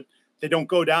sure that they don't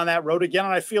go down that road again.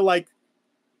 And I feel like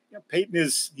Peyton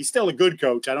he's still a good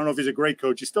coach. I don't know if he's a great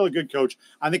coach. He's still a good coach.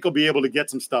 I think he'll be able to get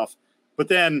some stuff. But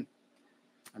then,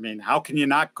 how can you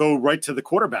not go right to the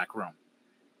quarterback room?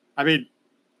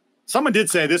 Someone did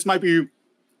say this might be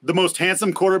the most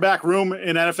handsome quarterback room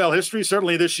in NFL history,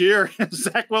 certainly this year.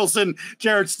 Zach Wilson,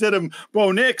 Jarrett Stidham,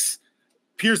 Bo Nix.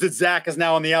 Appears that Zach is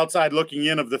now on the outside looking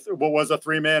in of what was a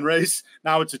 3-man race.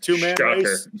 Now it's a 2-man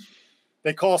race.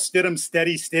 They call Stidham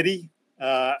steady.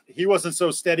 He wasn't so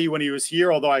steady when he was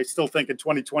here, although I still think in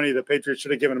 2020 the Patriots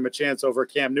should have given him a chance over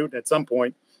Cam Newton at some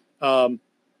point.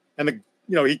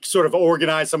 He sort of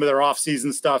organized some of their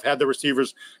offseason stuff, had the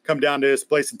receivers come down to his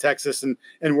place in Texas and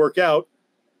work out,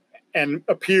 and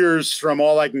appears, from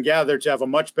all I can gather, to have a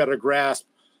much better grasp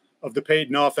of the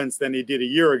Peyton offense than he did a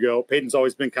year ago. Peyton's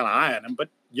always been kind of high on him, but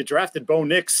you drafted Bo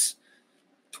Nix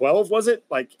 12, was it?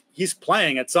 Like, he's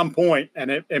playing at some point,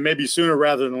 and it may be sooner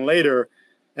rather than later.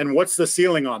 And what's the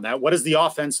ceiling on that? What does the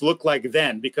offense look like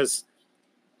then? Because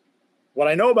what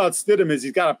I know about Stidham is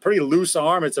he's got a pretty loose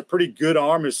arm. It's a pretty good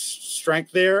arm. His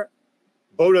strength there.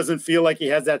 Bo doesn't feel like he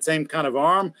has that same kind of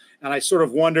arm. And I sort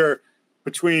of wonder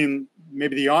between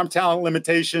maybe the arm talent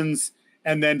limitations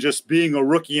and then just being a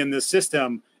rookie in this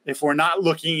system, if we're not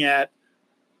looking at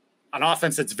an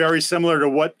offense that's very similar to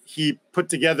what he put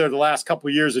together the last couple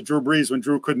of years of Drew Brees when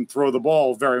Drew couldn't throw the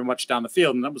ball very much down the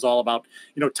field. And that was all about,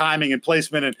 timing and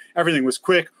placement and everything was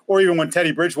quick. Or even when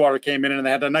Teddy Bridgewater came in and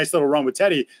they had a nice little run with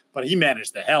Teddy, but he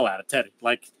managed the hell out of Teddy.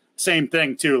 Like same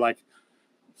thing too, like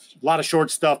a lot of short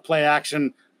stuff, play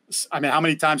action. I mean, how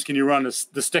many times can you run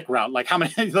the stick route? Like how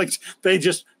many, like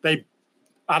they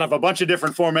out of a bunch of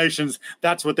different formations,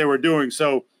 that's what they were doing.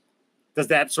 So does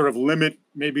that sort of limit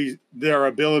maybe their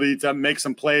ability to make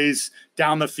some plays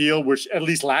down the field, which at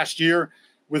least last year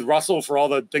with Russell, for all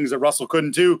the things that Russell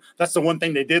couldn't do, that's the one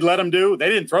thing they did let him do. They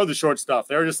didn't throw the short stuff.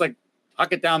 They were just like,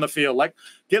 huck it down the field. Like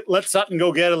let Sutton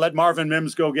go get it. Let Marvin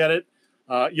Mims go get it.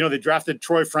 They drafted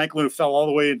Troy Franklin, who fell all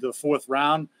the way into the 4th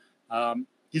round.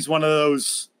 He's one of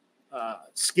those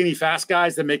skinny, fast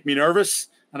guys that make me nervous.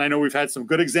 And I know we've had some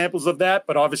good examples of that,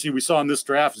 but obviously we saw in this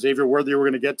draft, Xavier Worthy, we're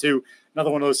going to get to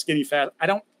another one of those skinny, fast.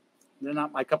 They're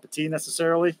not my cup of tea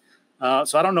necessarily.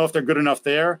 So I don't know if they're good enough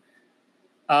there.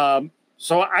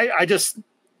 So I just,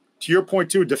 to your point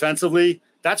too, defensively,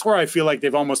 that's where I feel like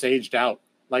they've almost aged out.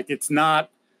 Like they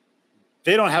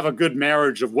don't have a good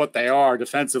marriage of what they are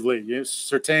defensively.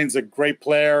 Surtain's a great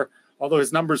player, although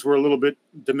his numbers were a little bit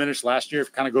diminished last year, if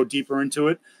you kind of go deeper into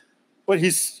it. But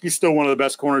he's still one of the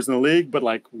best corners in the league. But,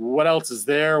 like, what else is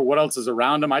there? What else is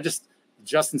around him?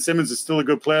 Justin Simmons is still a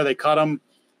good player. They cut him.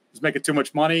 He's making too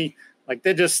much money. Like,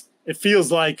 it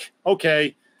feels like,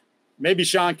 okay, maybe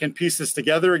Sean can piece this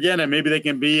together again, and maybe they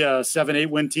can be a 7-8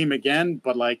 win team again.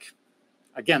 But, like,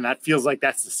 again, that feels like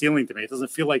that's the ceiling to me. It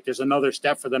doesn't feel like there's another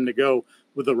step for them to go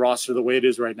with the roster the way it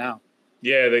is right now.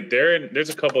 Yeah,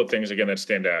 there's a couple of things again that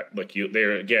stand out. Like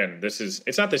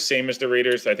it's not the same as the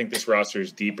Raiders. I think this roster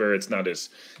is deeper. It's not as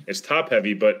top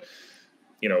heavy, but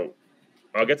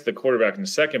I'll get to the quarterback in a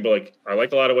second. But like I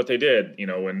liked a lot of what they did.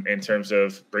 In terms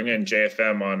of bringing in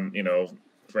JFM on,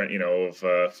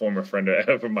 former friend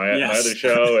from my other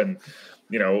show, and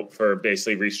for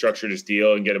basically restructured his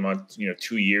deal and get him on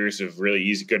 2 years of really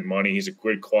easy good money. He's a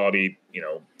good quality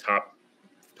top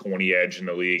 20 edge in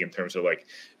the league in terms of like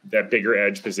that bigger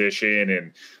edge position,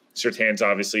 and Surtain's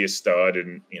obviously a stud,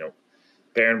 and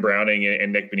Baron Browning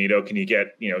and Nick Bonito, can you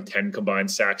get 10 combined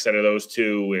sacks out of those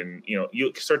two? And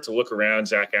you start to look around.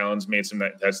 Zach Allen's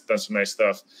has done some nice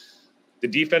stuff. The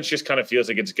defense just kind of feels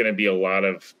like it's going to be a lot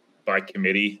of by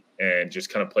committee and just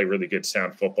kind of play really good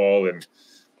sound football, and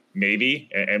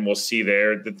we'll see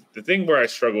there. The thing where I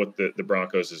struggle with the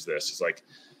Broncos is like,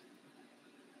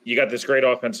 you got this great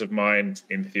offensive mind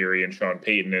in theory in Sean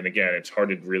Payton. And again, it's hard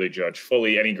to really judge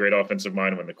fully any great offensive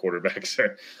mind when the quarterbacks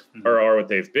are what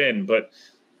they've been. But,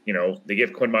 they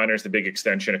give Quinn Miners the big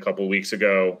extension a couple of weeks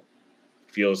ago.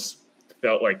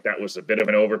 Felt like that was a bit of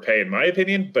an overpay in my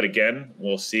opinion. But again,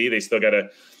 we'll see. They still got to,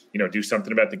 do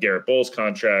something about the Garrett Bowles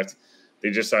contract.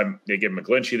 They give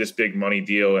McGlinchey this big money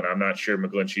deal. And I'm not sure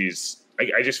McGlinchey's,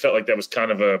 I just felt like that was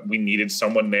kind of we needed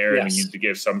someone there, and we needed to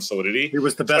give some solidity. He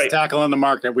was the best tackle in the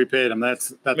market. We paid him.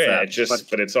 That's but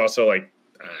it's also like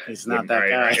he's not that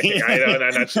guy.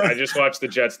 I just watched the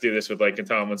Jets do this with like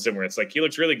Tomlinson, where it's like he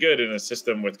looks really good in a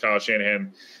system with Kyle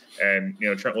Shanahan and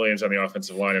Trent Williams on the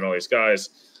offensive line and all these guys.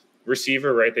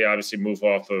 Receiver, right? They obviously move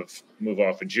off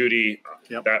of Judy.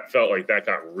 Yep. That felt like that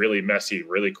got really messy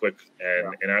really quick,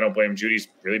 and I don't blame him. Judy's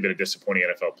really been a disappointing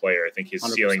NFL player. I think his 100%.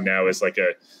 Ceiling now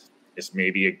is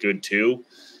maybe a good 2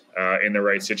 in the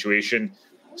right situation.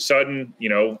 Sutton,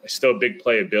 still big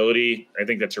playability. I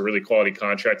think that's a really quality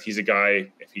contract. He's a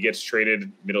guy, if he gets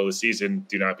traded middle of the season,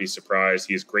 do not be surprised.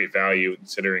 He has great value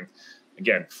considering,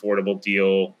 again, affordable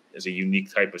deal, is a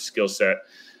unique type of skill set.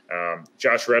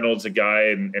 Josh Reynolds, a guy,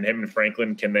 and him and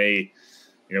Franklin, can they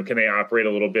operate a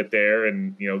little bit there,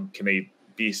 and can they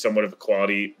be somewhat of a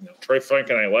quality? Troy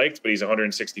Franklin I liked, but he's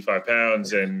 165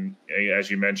 pounds, and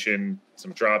as you mentioned,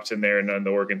 some drops in there and on the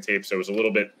Oregon tape, so it was a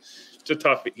little bit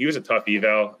tough. He was a tough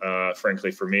eval,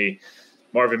 frankly, for me.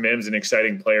 Marvin Mims, an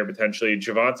exciting player potentially.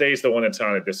 Devonte is the one that's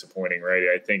kind of disappointing, right?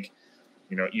 I think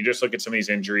you just look at some of these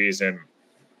injuries, and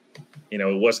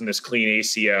it wasn't this clean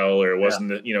ACL, or it wasn't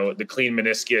the clean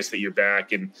meniscus that you're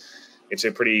back, and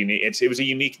it was a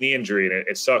unique knee injury, and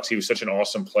it sucks. He was such an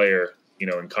awesome player,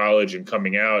 in college and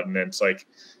coming out, and then it's like,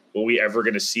 will we ever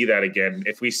going to see that again?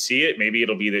 If we see it, maybe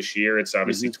it'll be this year. It's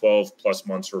obviously 12 plus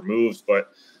months removed,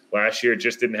 but last year it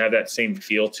just didn't have that same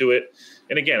feel to it.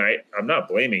 And again, I'm not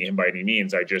blaming him by any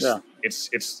means. It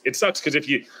sucks because if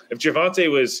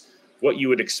Javonte was what you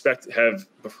would expect have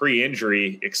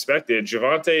pre-injury expected.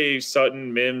 Javonte,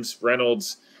 Sutton, Mims,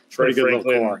 Reynolds, Troy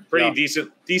Franklin, pretty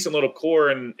decent little core,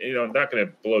 and not going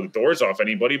to blow the doors off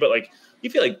anybody, but like you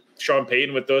feel like Sean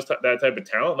Payton with that type of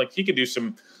talent, like he could do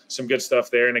some good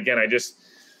stuff there. And again,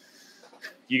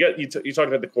 you talked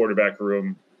about the quarterback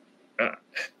room. How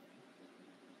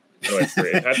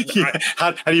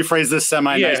do you phrase this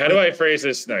semi-nicely? Yeah, how do I phrase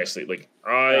this nicely? Like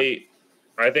I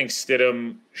think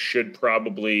Stidham should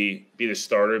probably be the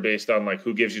starter based on like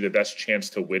who gives you the best chance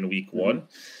to win week one.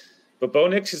 But Bo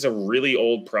Nix is a really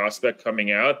old prospect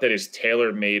coming out that is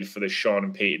tailor-made for the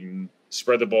Sean Payton,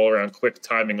 spread the ball around, quick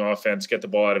timing offense, get the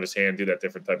ball out of his hand, do that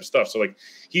different type of stuff. So like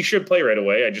he should play right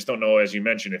away. I just don't know, as you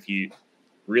mentioned, if he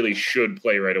really should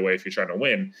play right away if you're trying to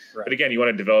win. Right. But again, you want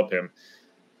to develop him.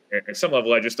 At some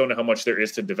level, I just don't know how much there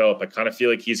is to develop. I kind of feel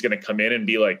like he's going to come in and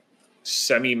be like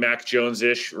semi-Mac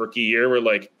Jones-ish rookie year where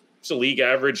like it's a league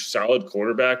average, solid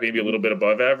quarterback, maybe a little bit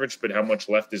above average, but how much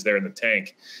left is there in the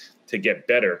tank to get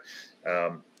better?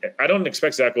 I don't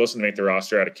expect Zach Wilson to make the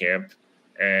roster out of camp,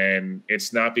 and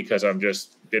it's not because I'm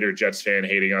just bitter Jets fan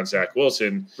hating on Zach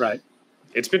Wilson. Right.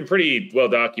 It's been pretty well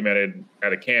documented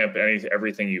at a camp.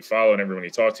 Everything you follow and everyone you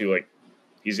talk to, like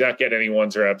he's not getting any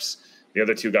ones reps. The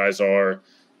other two guys are.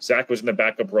 Zach was in the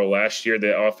backup role last year.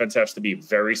 The offense has to be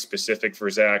very specific for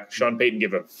Zach. Sean Payton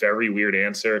gave a very weird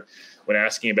answer when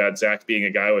asking about Zach being a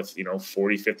guy with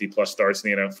 40, 50 plus starts in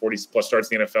the NFL, 40 plus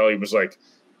starts in the NFL. He was like,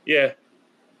 yeah.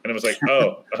 And it was like,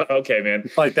 oh, okay,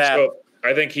 man. Like that. So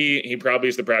I think he probably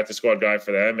is the practice squad guy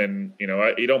for them. And,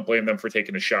 you don't blame them for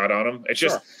taking a shot on him. It's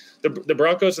just the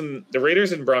Broncos and the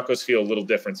Raiders and Broncos feel a little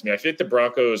different to me. I think the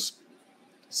Broncos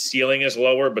ceiling is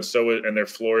lower, but and their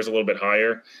floor is a little bit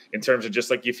higher in terms of just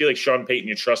like you feel like Sean Payton,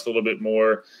 you trust a little bit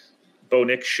more. Bo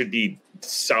Nix should be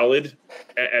solid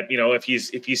if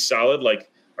he's solid,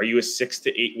 like are you a 6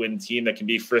 to 8 win team that can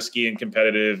be frisky and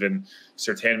competitive and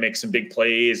Surtain makes some big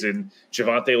plays and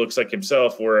Javonte looks like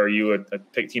himself, or are you a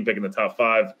team picking the top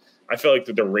 5? I feel like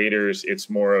the Raiders, it's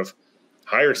more of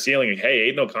higher ceiling. Hey,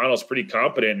 Aiden O'Connell's pretty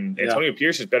competent and Antonio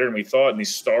Pierce is better than we thought, and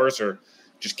these stars are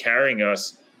just carrying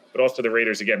us. But also the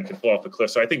Raiders, again, could fall off the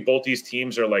cliff. So I think both these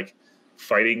teams are like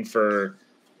fighting for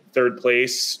third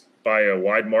place by a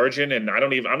wide margin. And I'm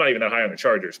not even that high on the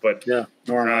Chargers. But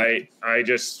I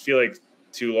just feel like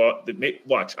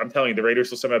watch. I'm telling you, the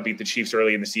Raiders will somehow beat the Chiefs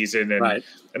early in the season, and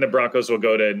the Broncos will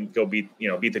go beat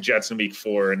the Jets in week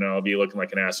 4, and I'll be looking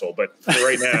like an asshole. But for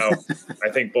right now, I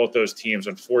think both those teams,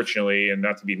 unfortunately, and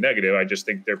not to be negative, I just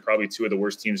think they're probably two of the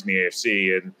worst teams in the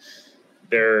AFC, and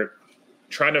they're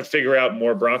trying to figure out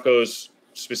more. Broncos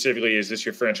specifically, is this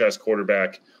your franchise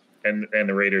quarterback? And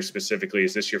the Raiders specifically,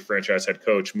 is this your franchise head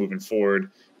coach moving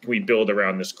forward? Can we build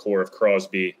around this core of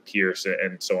Crosby, Pierce,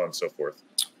 and so on and so forth?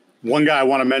 One guy I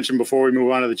want to mention before we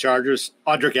move on to the Chargers,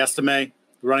 Audric Estime,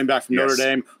 the running back from Notre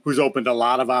Dame, who's opened a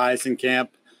lot of eyes in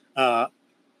camp, about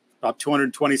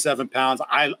 227 pounds.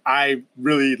 I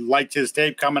really liked his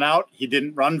tape coming out. He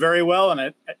didn't run very well, and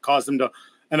it caused him to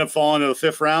end up falling to the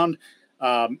 5th round.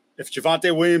 If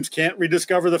Javonte Williams can't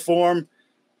rediscover the form,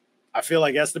 I feel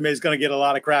like Estime is going to get a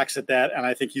lot of cracks at that, and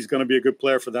I think he's going to be a good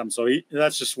player for them. So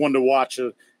that's just one to watch,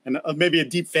 and maybe a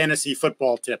deep fantasy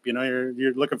football tip.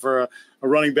 You're looking for a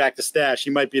running back to stash.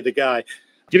 He might be the guy.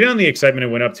 Get in on the excitement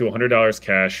and win up to $100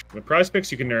 cash. With Prize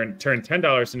Picks, you can turn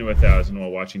 $10 into $1,000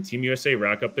 while watching Team USA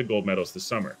rack up the gold medals this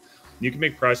summer. You can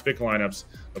make Prize Pick lineups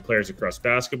of players across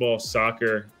basketball,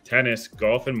 soccer, tennis,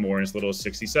 golf, and more in as little as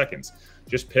 60 seconds.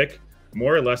 Just pick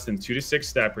more or less than 2 to 6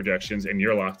 stat projections, and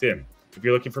you're locked in. If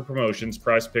you're looking for promotions,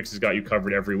 Prize Picks has got you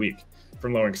covered every week.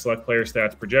 From lowering select player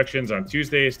stats projections on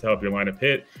Tuesdays to help your lineup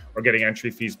hit, or getting entry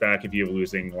fees back if you have a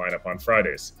losing lineup on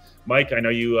Fridays. Mike, I know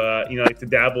you like to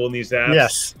dabble in these apps.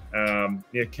 Yes.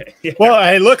 Yeah. Well,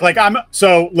 hey, look,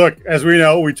 as we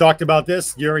know, we talked about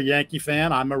this. You're a Yankee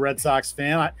fan. I'm a Red Sox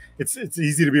fan. It's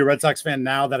easy to be a Red Sox fan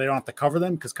now that I don't have to cover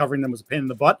them, because covering them was a pain in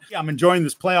the butt. I'm enjoying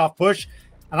this playoff push,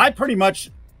 and I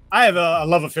have a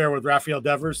love affair with Rafael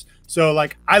Devers. So,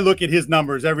 I look at his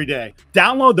numbers every day.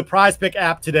 Download the Prize Pick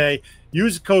app today.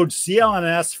 Use code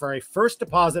CLNS for a first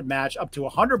deposit match up to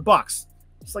 $100.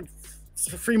 It's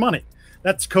free money.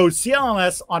 That's code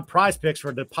CLNS on Prize Picks for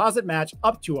a deposit match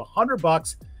up to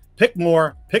 $100. Pick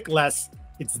more, pick less.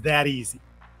 It's that easy.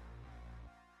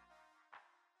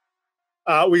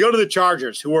 We go to the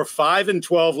Chargers, who were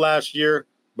 5-12 last year,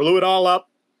 blew it all up,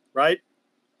 right?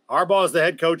 Harbaugh is the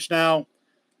head coach now.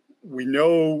 We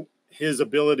know his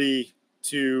ability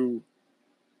to,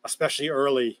 especially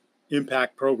early,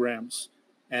 impact programs,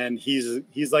 and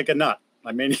he's like a nut.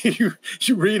 I mean,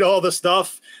 you read all the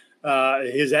stuff.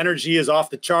 His energy is off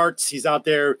the charts. He's out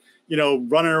there,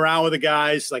 running around with the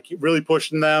guys, really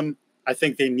pushing them. I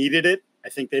think they needed it. I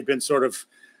think they've been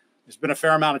there's been a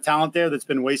fair amount of talent there that's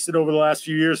been wasted over the last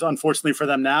few years. Unfortunately for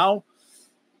them now,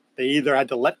 they either had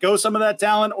to let go some of that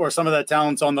talent or some of that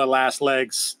talent's on their last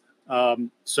legs.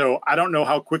 So I don't know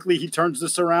how quickly he turns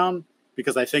this around,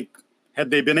 because I think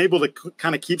had they been able to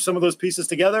kind of keep some of those pieces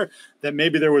together, that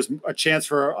maybe there was a chance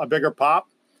for a bigger pop.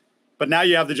 But now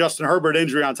you have the Justin Herbert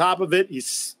injury on top of it.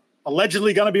 He's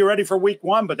allegedly going to be ready for week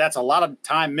 1, but that's a lot of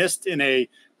time missed in a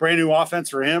brand new offense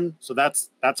for him. So that's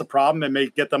a problem. It may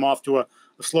get them off to a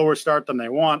slower start than they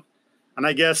want. And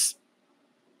I guess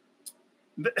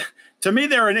to me,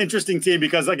 they're an interesting team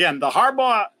because, again, the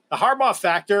Harbaugh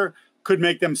factor could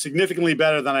make them significantly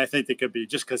better than I think they could be,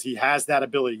 just because he has that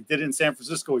ability. He did it in San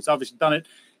Francisco. He's obviously done it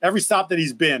every stop that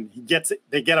he's been. He gets it.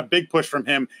 They get a big push from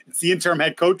him. It's the interim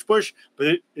head coach push,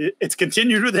 but it's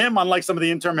continued with him, unlike some of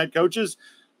the interim head coaches.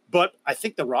 But I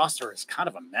think the roster is kind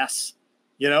of a mess.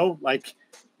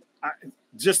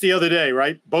 Just the other day,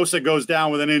 right? Bosa goes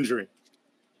down with an injury.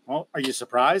 Well, are you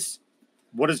surprised?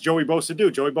 What does Joey Bosa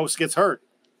do? Joey Bosa gets hurt.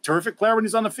 Terrific player when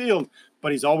he's on the field,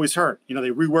 but he's always hurt. They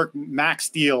reworked Max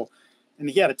Steele, and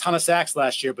he had a ton of sacks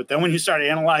last year. But then when you start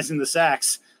analyzing the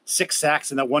sacks, 6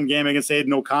 sacks in that one game against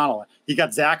Aiden O'Connell. He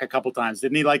got Zach a couple times,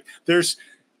 didn't he?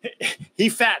 He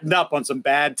fattened up on some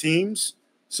bad teams,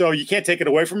 so you can't take it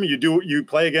away from him. You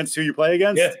play against who you play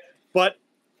against. Yeah. But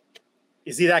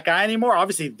is he that guy anymore?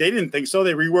 Obviously, they didn't think so.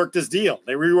 They reworked his deal.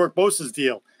 They reworked Bosa's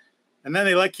deal. And then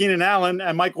they let Keenan Allen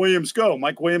and Mike Williams go.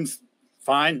 Mike Williams,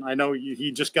 fine. I know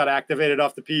he just got activated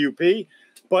off the PUP,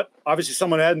 but obviously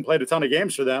someone who hadn't played a ton of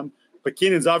games for them. But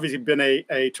Keenan's obviously been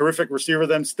a terrific receiver.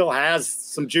 Them still has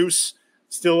some juice.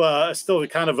 Still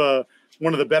kind of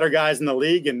one of the better guys in the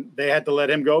league, and they had to let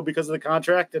him go because of the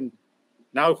contract. And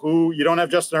now you don't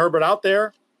have Justin Herbert out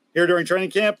there here during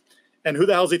training camp, and who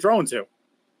the hell is he throwing to?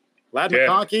 Ladd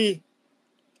McConkey,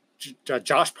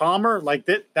 Josh Palmer,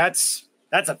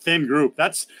 that's a thin group.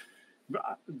 That's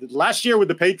last year with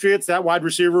the Patriots. That wide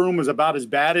receiver room was about as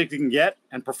bad as you can get,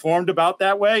 and performed about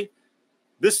that way.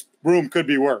 This room could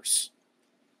be worse.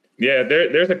 Yeah,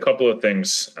 there's a couple of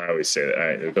things. I always say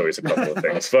that. There's always a couple of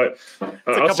things, but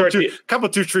couple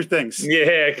two true things.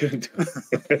 Yeah,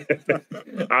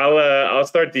 I'll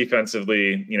start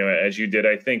defensively. As you did,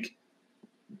 I think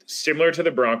similar to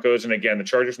the Broncos, and again, the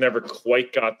Chargers never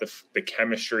quite got the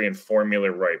chemistry and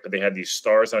formula right, but they had these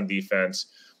stars on defense,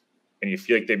 and you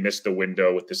feel like they missed the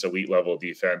window with this elite level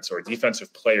defense, or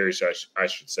defensive players, I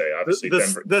should say. Obviously,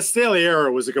 the Staley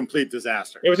era was a complete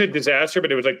disaster. It was a disaster,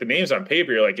 but it was like the names on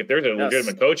paper. You're like, if there's a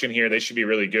legitimate coach in here, they should be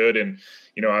really good. And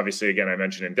obviously, again, I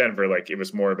mentioned in Denver, it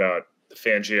was more about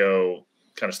Fangio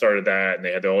kind of started that, and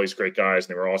they had all these great guys,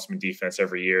 and they were awesome in defense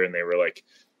every year, and they were like,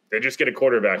 they just get a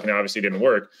quarterback, and obviously it didn't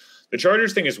work. The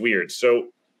Chargers thing is weird. So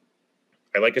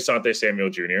I like Asante Samuel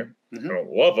Jr. Mm-hmm. I don't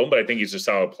love him, but I think he's a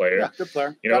solid player. Yeah, good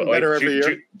player. Better every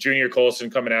year. Junior Colson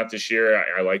coming out this year.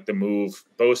 I like the move.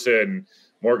 Bosa and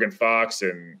Morgan Fox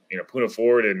and Puna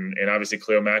Ford and obviously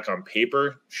Khalil Mack on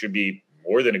paper should be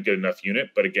more than a good enough unit.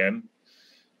 But again,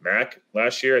 Mack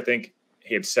last year, I think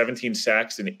he had 17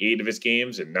 sacks in 8 of his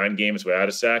games and 9 games without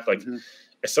a sack.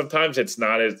 Sometimes it's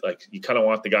not as you kind of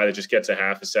want the guy that just gets a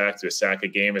half a sack to a sack a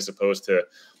game, as opposed to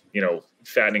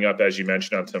fattening up, as you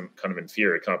mentioned, on some kind of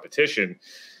inferior competition.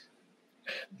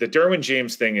 The Derwin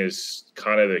James thing is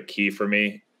kind of the key for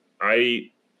me.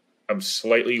 I'm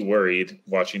slightly worried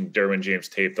watching Derwin James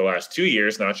tape the last 2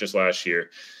 years, not just last year.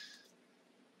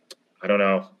 I don't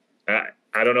know.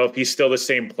 I don't know if he's still the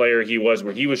same player he was,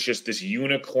 where he was just this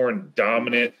unicorn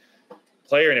dominant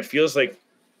player. And it feels like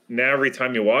now every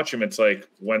time you watch him, it's like,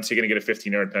 when's he going to get a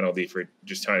 15-yard penalty for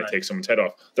just trying to take someone's head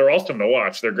off? They're awesome to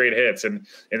watch. They're great hits. And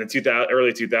in the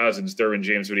early 2000s, Derwin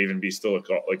James would even be still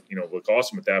look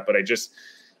awesome with that. But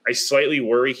I slightly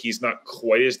worry he's not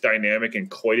quite as dynamic and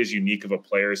quite as unique of a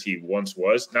player as he once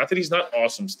was. Not that he's not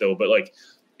awesome still, but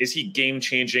is he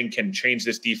game-changing, can change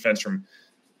this defense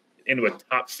into a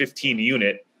top 15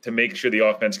 unit to make sure the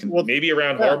offense can maybe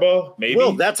around Harbaugh, maybe.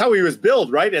 Well, that's how he was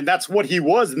billed, right? And that's what he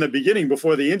was in the beginning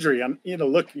before the injury. And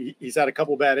look, he's had a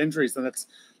couple bad injuries, and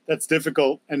that's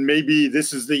difficult. And maybe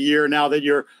this is the year now that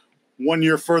you're 1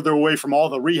 year further away from all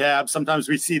the rehab. Sometimes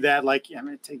we see that,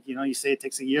 you say it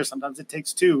takes a year, sometimes it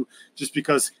takes 2, just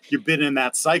because you've been in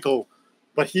that cycle.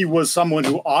 But he was someone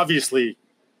who obviously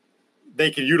they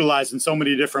could utilize in so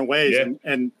many different ways. Yeah.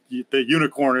 And the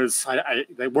unicorn is,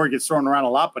 the word gets thrown around a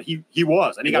lot, but he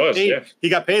was, and he got paid. Yeah. He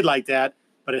got paid like that,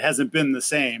 but it hasn't been the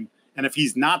same. And if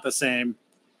he's not the same,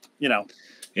 Yeah,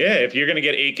 if you're going to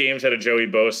get 8 games out of Joey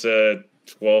Bosa,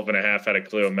 12 and a half out of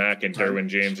Khalil Mack, and Derwin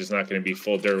James is not going to be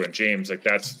full Derwin James.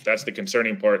 That's the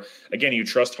concerning part. Again, you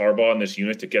trust Harbaugh in this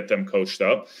unit to get them coached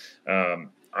up.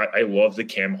 I love the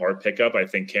Cam Hart pickup. I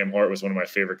think Cam Hart was one of my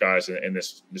favorite guys in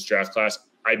this draft class.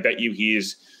 I bet you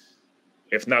he's,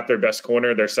 if not their best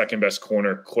corner, their second best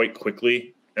corner quite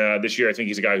quickly. This year, I think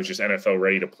he's a guy who's just NFL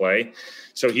ready to play.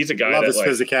 So he's a guy love that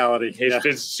his physicality.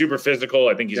 He's super physical.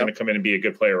 I think he's going to come in and be a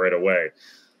good player right away.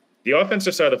 The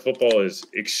offensive side of the football is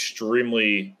it's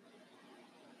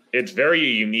very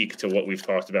unique to what we've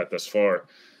talked about thus far.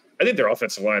 I think their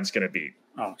offensive line is going to be,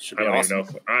 should be awesome.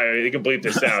 Even know. You can bleep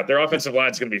this out. Their offensive line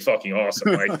is going to be fucking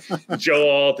awesome. Like Joe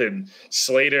Alt and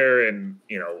Slater and,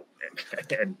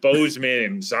 and Bozeman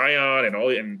and Zion and all.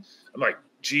 And I'm like,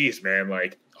 geez, man,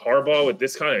 like Harbaugh with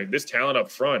this talent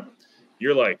up front,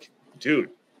 you're like, dude,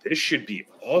 this should be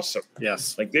awesome.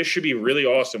 Yes. Like this should be really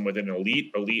awesome with an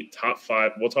elite top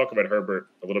 5. We'll talk about Herbert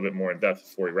a little bit more in depth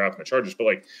before we wrap up the Chargers, but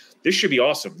like this should be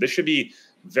awesome. This should be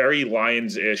very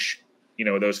Lions-ish,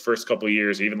 those first couple of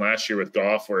years, even last year with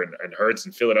Goff and Hurts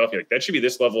in Philadelphia. Like that should be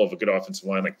this level of a good offensive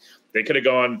line. Like they could have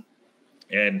gone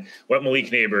and went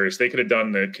Malik Neighbors. They could have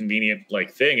done the convenient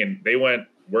thing, and they went,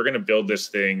 we're going to build this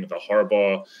thing, the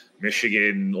Harbaugh,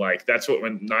 Michigan, that's what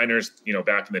when Niners,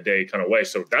 back in the day kind of way.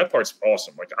 So that part's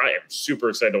awesome. Like I am super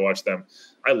excited to watch them.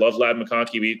 I love Ladd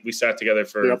McConkey. We sat together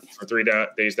for 3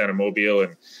 days down in Mobile,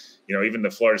 and even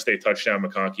the Florida State touchdown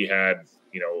McConkey had,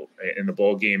 in the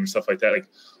bowl game and stuff like that. Like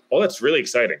all that's really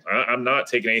exciting. I'm not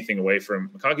taking anything away from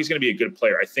McConkey's going to be a good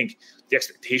player. I think the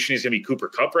expectation is going to be Cooper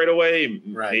Kupp right away.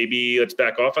 Right. Maybe let's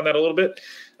back off on that a little bit.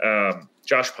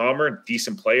 Josh Palmer,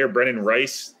 decent player. Brendan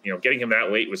Rice, getting him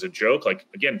that late was a joke.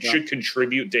 Should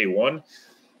contribute day one.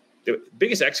 The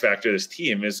biggest X factor of this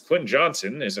team is Quentin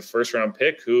Johnson is a first-round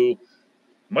pick who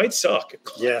might suck.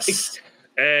 Yes.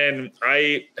 And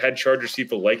I had Chargers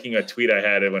people liking a tweet I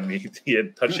had when he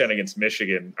had touchdown against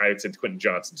Michigan. I said Quentin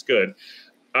Johnson's good.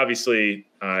 Obviously,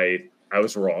 I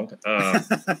was wrong.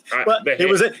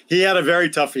 He had a very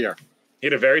tough year. He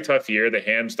had a very tough year. The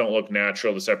hands don't look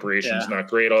natural. The separation's not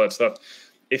great, all that stuff.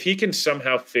 If he can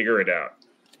somehow figure it out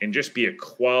and just be a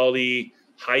quality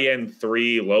high-end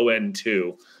 3, low-end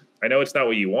 2, I know it's not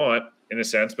what you want in a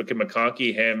sense, but can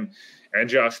McConkey, him, and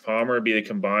Josh Palmer be the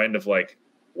combined of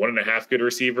 1.5 good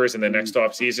receivers, and the next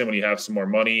offseason when you have some more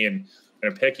money and a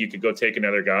pick, you could go take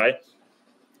another guy?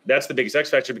 That's the biggest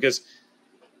X factor because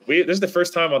this is the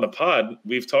first time on the pod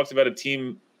we've talked about a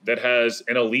team that has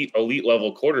an elite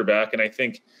level quarterback. And I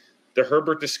think the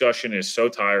Herbert discussion is so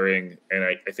tiring. And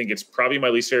I think it's probably my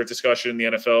least favorite discussion in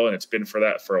the NFL. And it's been for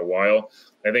that for a while.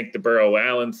 I think the Burrow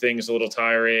Allen thing is a little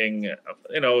tiring.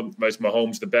 Is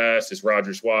Mahomes the best? Is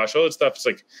Rodgers washed? All that stuff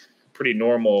is pretty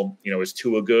normal. Is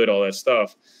Tua good? All that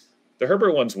stuff. The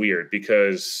Herbert one's weird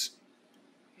because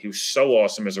he was so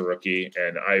awesome as a rookie.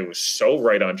 And I was so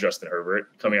right on Justin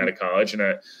Herbert coming out of college.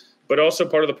 But also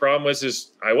part of the problem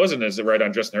is I wasn't as right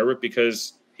on Justin Herbert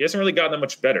because he hasn't really gotten that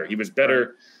much better. He was better.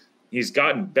 Right. He's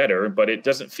gotten better, but it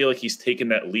doesn't feel like he's taken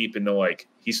that leap into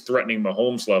he's threatening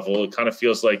Mahomes level. It kind of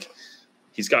feels like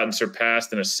he's gotten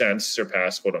surpassed in a sense,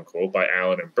 quote unquote, by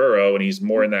Allen and Burrow. And he's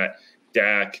more in that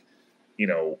Dak,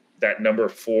 that number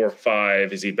 4 or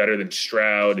 5. Is he better than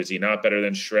Stroud? Is he not better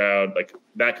than Stroud?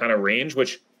 That kind of range,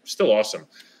 which is still awesome.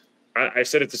 I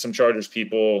said it to some Chargers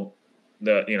people,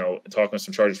 talking with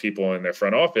some Chargers people in their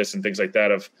front office and things like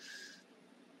that of,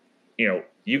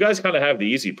 you guys kind of have the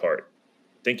easy part.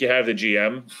 Think you have the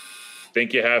GM,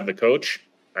 think you have the coach.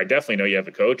 I definitely know you have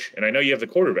the coach, and I know you have the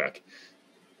quarterback.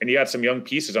 And you got some young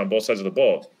pieces on both sides of the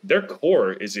ball. Their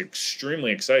core is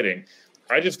extremely exciting.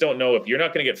 I just don't know if you're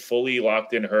not going to get fully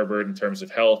locked in Herbert in terms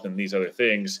of health and these other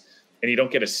things, and you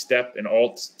don't get a step and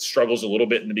Alt struggles a little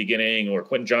bit in the beginning, or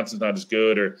Quentin Johnson's not as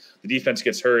good, or the defense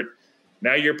gets hurt.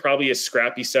 Now you're probably a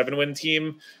scrappy 7-win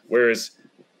team, whereas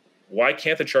why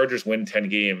can't the Chargers win 10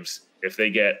 games if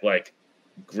they get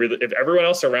if everyone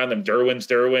else around them, Derwin's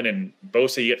Derwin and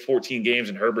Bosa, you get 14 games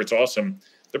and Herbert's awesome,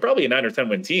 they're probably a 9 or 10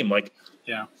 win team.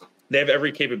 They have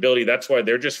every capability. That's why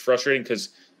they're just frustrating because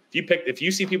if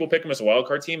you see people pick them as a wild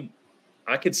card team,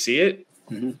 I could see it.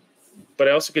 Mm-hmm. But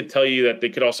I also could tell you that they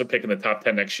could also pick in the top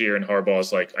 10 next year and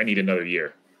Harbaugh's I need another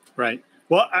year. Right.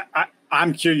 Well,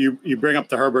 I'm curious. You bring up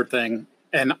the Herbert thing,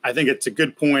 and I think it's a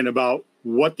good point about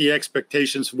what the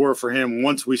expectations were for him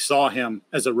once we saw him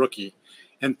as a rookie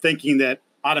and thinking that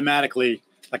automatically,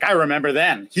 I remember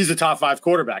then, he's a top 5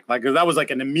 quarterback. That was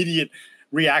an immediate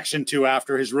reaction to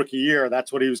after his rookie year.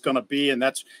 That's what he was going to be, and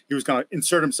he was going to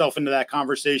insert himself into that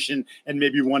conversation and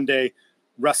maybe one day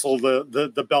wrestle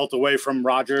the belt away from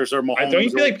Rodgers or Mahomes. Don't you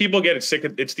feel like people get sick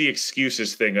of it's the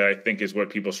excuses thing that I think is what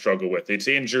people struggle with? It's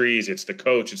injuries, it's the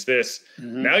coach, it's this.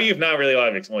 Mm-hmm. Now you've not really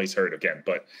he's hurt again,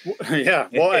 but yeah.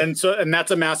 Well, and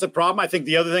that's a massive problem. I think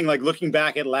the other thing, looking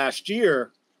back at last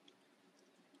year,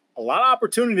 a lot of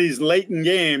opportunities late in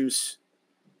games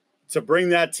to bring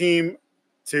that team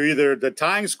to either the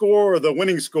tying score or the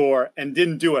winning score and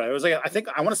didn't do it. It was like,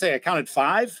 I want to say I counted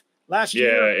 5 last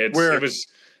year. Yeah, it was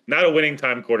not a winning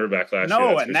time quarterback last year.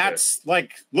 No, and that's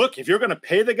like, look, if you're going to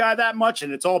pay the guy that much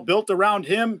and it's all built around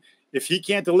him, if he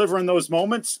can't deliver in those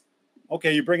moments,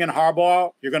 okay, you bring in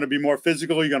Harbaugh, you're going to be more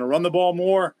physical, you're going to run the ball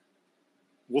more.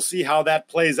 We'll see how that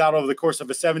plays out over the course of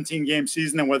a 17-game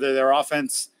season and whether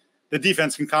the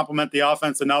defense can complement the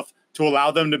offense enough to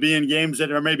allow them to be in games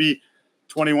that are maybe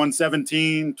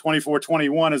 21-17,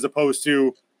 24-21, as opposed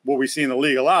to what we see in the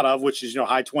league a lot of, which is,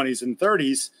 high 20s and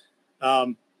 30s.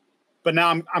 But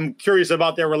now I'm curious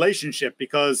about their relationship,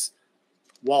 because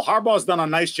while Harbaugh's done a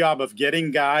nice job of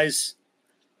getting guys,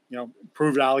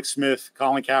 improved Alex Smith,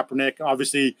 Colin Kaepernick,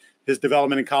 obviously his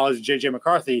development in college, J.J.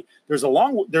 McCarthy, there's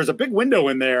a big window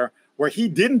in there where he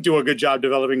didn't do a good job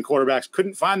developing quarterbacks,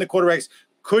 couldn't find the quarterbacks,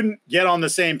 couldn't get on the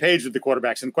same page with the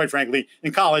quarterbacks. And quite frankly,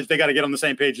 in college, they got to get on the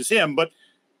same page as him. But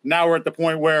now we're at the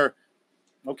point where,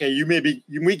 okay,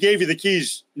 we gave you the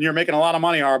keys and you're making a lot of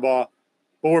money, Harbaugh,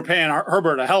 but we're paying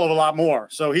Herbert a hell of a lot more.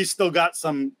 So he's still got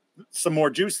some more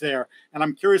juice there. And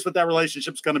I'm curious what that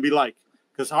relationship's going to be like,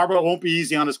 because Harbaugh won't be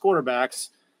easy on his quarterbacks.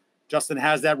 Justin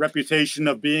has that reputation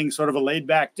of being sort of a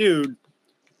laid-back dude.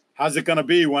 How's it going to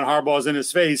be when Harbaugh's in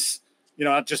his face,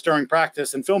 not just during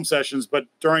practice and film sessions, but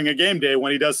during a game day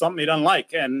when he does something he doesn't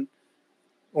like?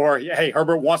 Or, hey,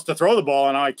 Herbert wants to throw the ball,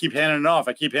 and I keep handing it off.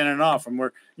 And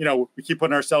we keep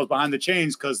putting ourselves behind the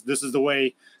chains because this is the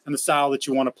way and the style that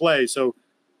you want to play. So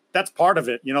that's part of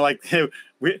it.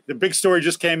 The big story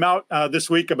just came out this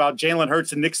week about Jalen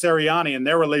Hurts and Nick Sirianni and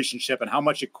their relationship and how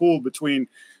much it cooled between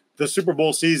the Super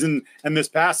Bowl season and this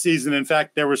past season. In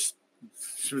fact, there was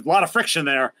a lot of friction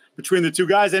there between the two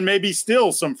guys, and maybe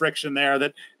still some friction there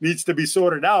that needs to be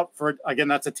sorted out. Again,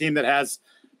 that's a team that has,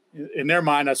 in their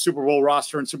mind, a Super Bowl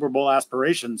roster and Super Bowl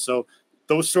aspirations. So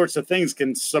those sorts of things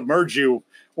can submerge you.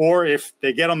 Or if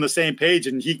they get on the same page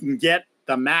and he can get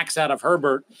the max out of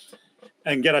Herbert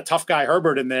and get a tough guy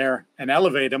Herbert in there and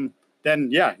elevate him, then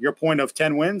yeah, your point of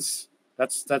 10 wins,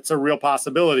 that's a real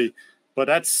possibility. But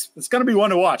it's going to be one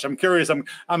to watch. I'm curious. I'm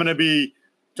going to be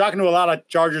talking to a lot of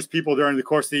Chargers people during the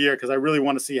course of the year because I really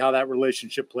want to see how that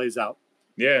relationship plays out.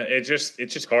 Yeah, it's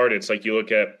just hard. It's like you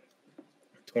look at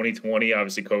 2020,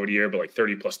 obviously COVID year, but like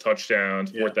 30+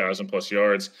 touchdowns, 4,000+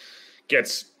 yards,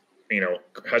 gets,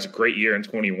 has a great year in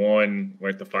 21,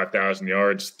 like the 5,000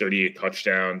 yards, 38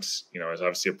 touchdowns, is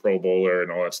obviously a Pro Bowler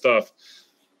and all that stuff.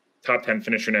 Top 10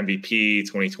 finisher in MVP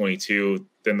 2022.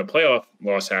 Then the playoff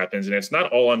loss happens, and it's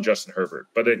not all on Justin Herbert.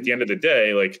 But at the end of the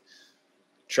day, like,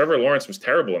 Trevor Lawrence was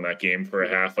terrible in that game for a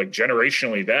half, like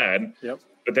generationally bad. Yep.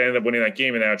 But they ended up winning that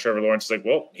game, and now Trevor Lawrence is like,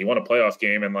 well, he won a playoff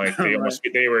game, and like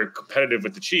they were competitive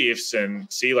with the Chiefs,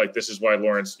 and see, like, this is why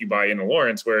you buy into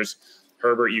Lawrence, whereas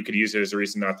Herbert, you could use it as a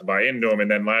reason not to buy into him. And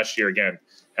then last year, again,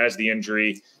 has the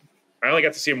injury. I only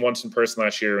got to see him once in person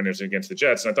last year when it was against the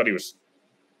Jets, and I thought he was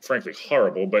frankly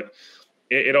horrible. But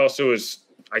it also is,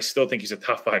 I still think he's a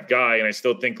top 5 guy, and I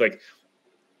still think like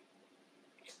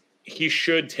he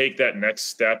should take that next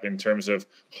step in terms of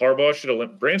Harbaugh should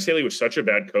have. Brandon Staley was such a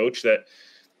bad coach that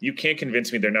you can't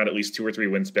convince me they're not at least 2 or 3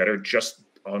 wins better just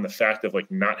on the fact of like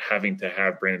not having to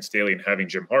have Brandon Staley and having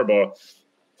Jim Harbaugh.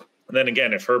 And then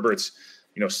again, if Herbert's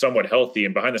somewhat healthy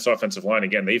and behind this offensive line,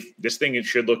 again, this thing it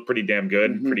should look pretty damn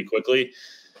good pretty quickly.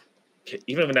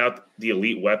 Even without the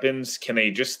elite weapons, can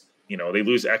they just they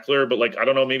lose Eckler, but like I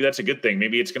don't know, maybe that's a good thing.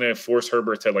 Maybe it's going to force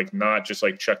Herbert to like not just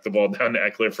like check the ball down to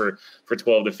Eckler for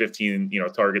 12 to 15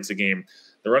 targets a game.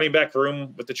 The running back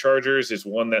room with the Chargers is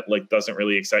one that like doesn't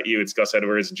really excite you. It's Gus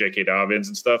Edwards and J.K. Dobbins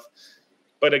and stuff.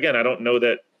 But again, I don't know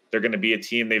that they're going to be a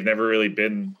team. They've never really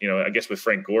been, I guess with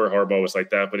Frank Gore, Harbaugh was like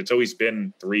that, but it's always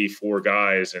been 3-4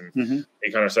 guys and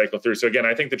they kind of cycle through. So again,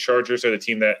 I think the Chargers are the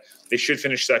team that they should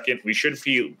finish second.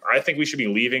 I think we should be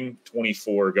leaving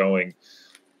 24 going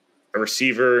a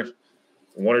receiver,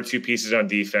 1 or 2 pieces on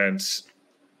defense,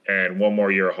 and 1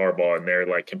 more year of Harbaugh, and they're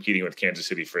like competing with Kansas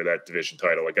City for that division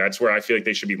title. Like that's where I feel like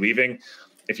they should be leaving.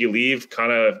 If you leave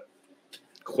kind of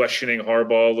questioning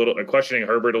Harbaugh a little, questioning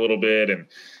Herbert a little bit, and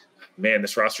man,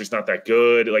 this roster's not that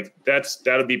good. Like that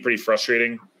would be pretty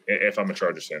frustrating if I'm a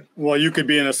Chargers fan. Well, you could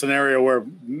be in a scenario where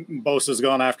Bosa's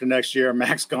gone after next year,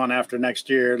 Mac's gone after next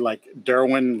year, like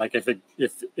Derwin. Like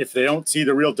if they don't see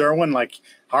the real Derwin, like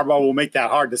Harbaugh will make that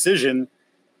hard decision.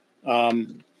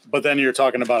 But then you're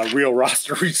talking about a real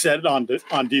roster reset on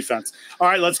defense. All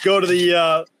right, let's go to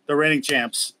the reigning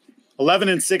champs.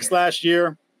 11-6 last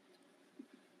year.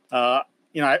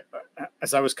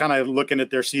 As I was kind of looking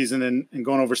at their season and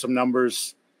going over some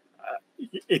numbers,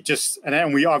 it just,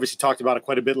 and we obviously talked about it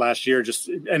quite a bit last year, just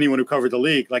anyone who covered the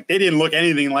league, like they didn't look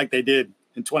anything like they did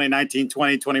in 2019,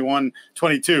 20, 21,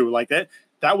 22. Like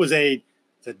that was a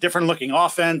different looking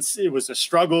offense. It was a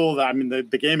struggle. I mean,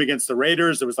 the game against the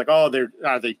Raiders, it was like, oh,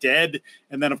 are they dead?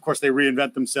 And then of course they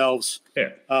reinvent themselves.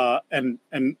 Yeah.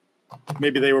 And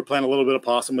maybe they were playing a little bit of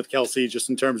possum with Kelsey just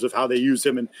in terms of how they used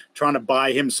him and trying to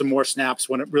buy him some more snaps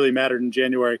when it really mattered in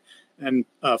January and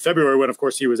February, when of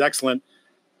course he was excellent.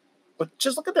 But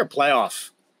just look at their playoff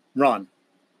run.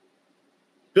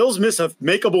 Bills miss a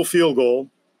makeable field goal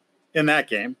in that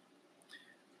game.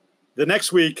 The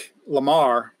next week,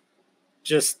 Lamar,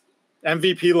 just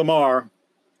MVP Lamar,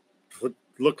 would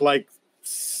look like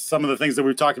some of the things that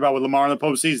we've talked about with Lamar in the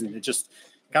postseason. It just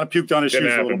kind of puked on his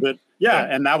shoes a little bit. Yeah,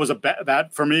 and that was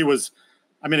that for me was,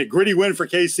 I mean, a gritty win for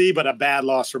KC, but a bad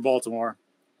loss for Baltimore.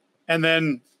 And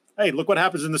then, hey, look what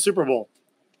happens in the Super Bowl.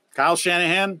 Kyle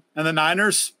Shanahan and the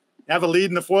Niners have a lead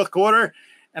in the fourth quarter,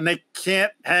 and they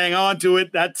can't hang on to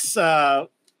it. That's that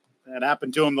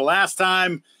happened to him the last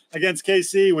time against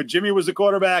KC when Jimmy was the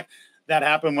quarterback. That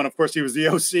happened when, of course, he was the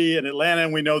OC in Atlanta,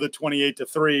 and we know the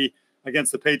 28-3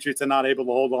 against the Patriots and not able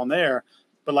to hold on there.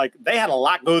 But, like, they had a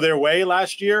lot go their way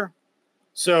last year.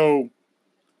 So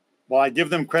while I give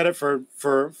them credit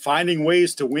for finding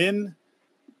ways to win,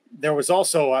 there was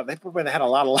also they had a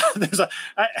lot of luck. There's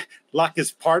luck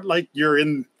is part, like, you're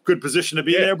in good position to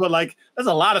be there, but like there's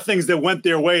a lot of things that went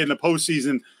their way in the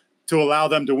postseason to allow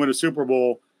them to win a Super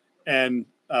Bowl. And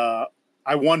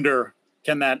I wonder,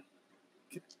 can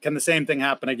the same thing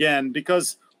happen again?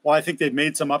 Because while I think they've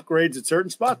made some upgrades at certain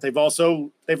spots,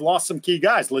 they've lost some key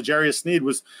guys. L'Jarius Sneed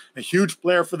was a huge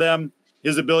player for them.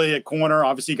 His ability at corner,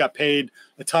 obviously got paid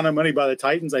a ton of money by the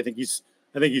Titans. I think he's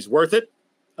worth it.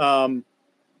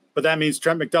 But that means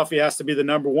Trent McDuffie has to be the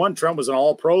number one. Trent was an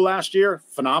all-pro last year,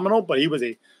 phenomenal, but he was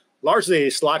largely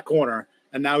a slot corner,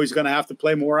 and now he's going to have to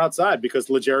play more outside because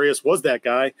L'Jarius was that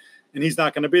guy, and he's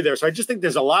not going to be there. So I just think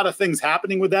there's a lot of things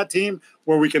happening with that team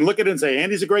where we can look at it and say,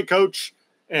 Andy's a great coach,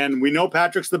 and we know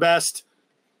Patrick's the best,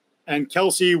 and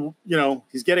Kelsey,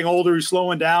 he's getting older, he's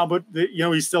slowing down, but,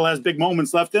 he still has big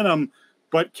moments left in him.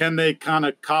 But can they kind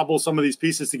of cobble some of these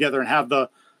pieces together and have the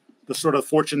sort of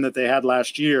fortune that they had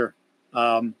last year?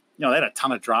 They had a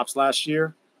ton of drops last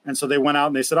year. And so they went out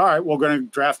and they said, all right, we're going to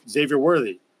draft Xavier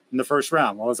Worthy in the first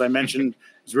round. Well, as I mentioned,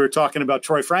 as we were talking about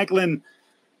Troy Franklin,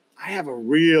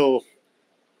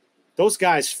 those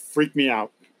guys freak me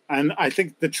out. And I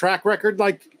think the track record,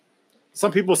 like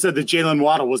some people said that Jalen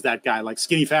Waddle was that guy, like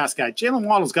skinny, fast guy. Jalen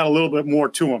Waddle's got a little bit more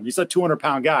to him. He's a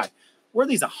 200-pound guy.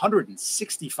 Worthy's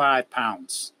 165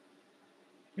 pounds.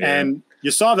 Yeah. And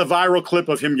you saw the viral clip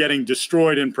of him getting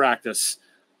destroyed in practice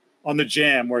on the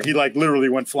jam where he like literally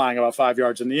went flying about 5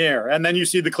 yards in the air. And then you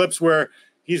see the clips where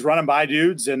he's running by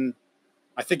dudes. And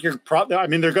I think there are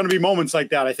going to be moments like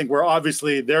that. I think where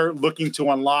obviously they're looking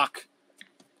to unlock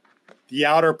the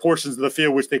outer portions of the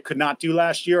field, which they could not do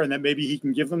last year. And then maybe he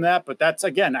can give them that. But that's,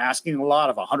 again, asking a lot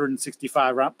of a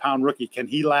 165-pound rookie. Can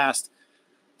he last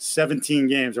 17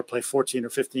 games or play 14 or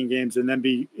 15 games and then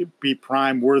be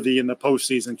prime worthy in the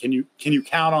postseason? Can you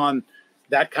count on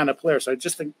that kind of player? So I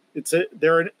just think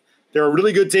they're a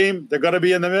really good team. They're going to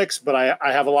be in the mix, but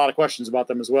I have a lot of questions about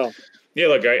them as well. Yeah,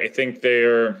 look, I think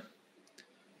they're,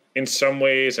 in some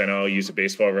ways, I know I'll use a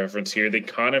baseball reference here, they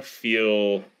kind of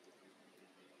feel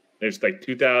there's like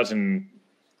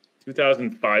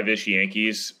 2005-ish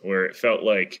Yankees where it felt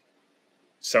like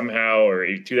somehow,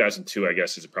 or 2002, I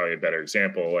guess is probably a better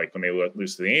example, like when they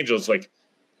lose to the Angels, like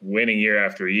winning year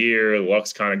after year,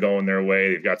 luck's kind of going their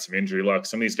way. They've got some injury luck.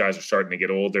 Some of these guys are starting to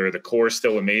get older. The core is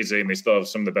still amazing. They still have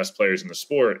some of the best players in the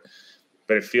sport,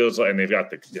 but it feels like, and they've got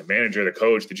the manager, the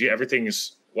coach, everything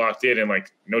is locked in, and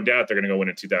like, no doubt they're going to go win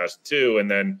in 2002.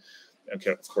 And then, okay,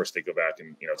 of course they go back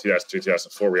and, 2002,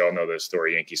 2004, we all know the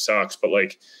story, Yankee Sox, but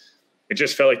like, it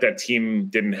just felt like that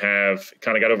team kind of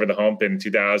got over the hump in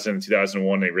 2000,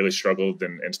 2001. They really struggled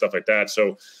and stuff like that.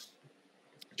 So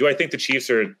do I think the Chiefs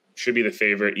should be the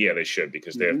favorite? Yeah, they should,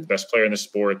 because they have the best player in the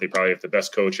sport. They probably have the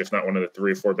best coach, if not one of the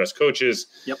 3 or 4 best coaches.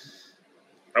 Yep.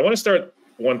 I want to start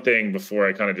one thing before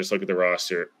I kind of just look at the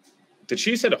roster. The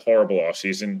Chiefs had a horrible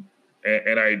offseason,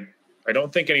 and I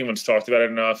don't think anyone's talked about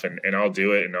it enough, and I'll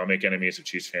do it, and I'll make enemies of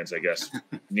Chiefs fans, I guess,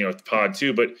 pod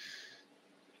too, but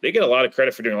they get a lot of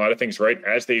credit for doing a lot of things right,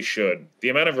 as they should. The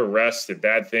amount of arrests and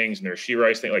bad things and their She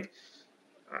Rice thing, like,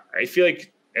 I feel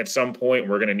like at some point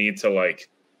we're going to need to like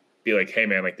be like, hey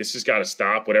man, like this has got to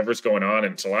stop, whatever's going on.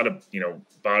 And it's a lot of,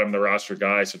 bottom of the roster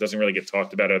guys. So it doesn't really get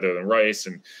talked about other than Rice.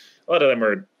 And a lot of them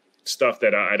are stuff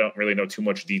that I don't really know too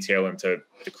much detail into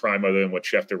the crime other than what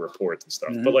Schefter reports and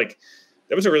stuff. But like,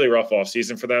 that was a really rough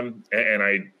offseason for them. And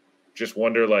just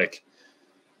wonder, like,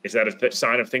 is that a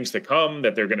sign of things to come,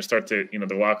 that they're going to start to,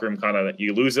 the locker room kind of,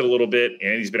 you lose it a little bit.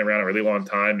 And he's been around a really long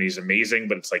time and he's amazing,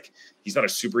 but it's like, he's not a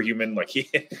superhuman. Like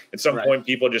at some point,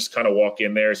 people just kind of walk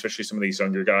in there, especially some of these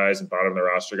younger guys and bottom of the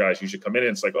roster guys usually come in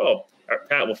and it's like, oh,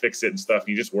 Pat will fix it and stuff. And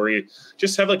you just worry,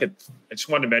 just have I just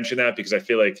wanted to mention that because I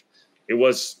feel like it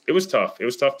was tough. It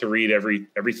was tough to read every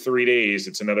 3 days.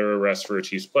 It's another arrest for a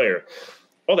Chiefs player.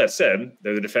 All that said,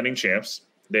 they're the defending champs.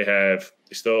 They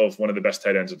still have one of the best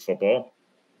tight ends in football.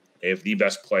 They have the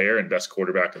best player and best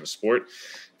quarterback in the sport.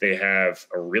 They have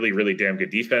a really, really damn good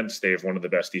defense. They have one of the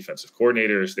best defensive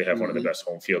coordinators. They have one of the best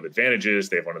home field advantages.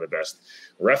 They have one of the best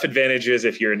ref advantages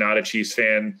if you're not a Chiefs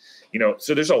fan.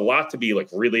 So there's a lot to be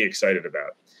really excited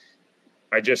about.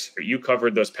 You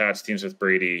covered those Pats teams with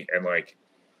Brady, and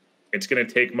it's going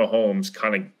to take Mahomes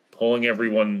kind of pulling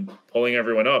everyone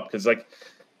up because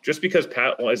just because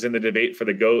Pat is in the debate for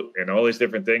the GOAT and all these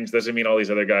different things doesn't mean all these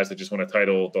other guys that just won a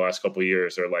title the last couple of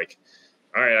years are like,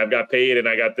 all right, I've got paid and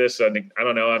I got this. I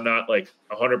don't know. I'm not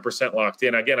 100% locked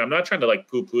in. Again, I'm not trying to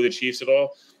poo-poo the Chiefs at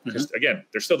all because, again,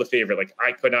 they're still the favorite.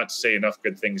 I could not say enough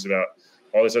good things about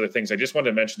all these other things. I just wanted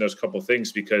to mention those couple of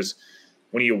things because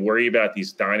when you worry about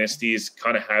these dynasties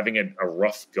kind of having a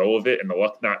rough go of it and the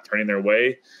luck not turning their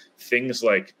way, things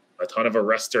like a ton of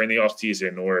arrests during the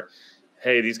offseason or –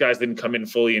 hey, these guys didn't come in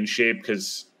fully in shape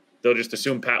because they'll just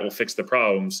assume Pat will fix the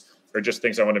problems, or just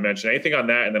things I want to mention. Anything on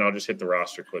that, and then I'll just hit the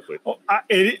roster quickly. Well,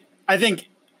 I think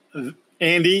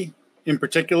Andy in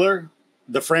particular,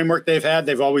 the framework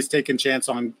they've always taken chance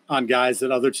on guys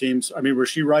that other teams. I mean,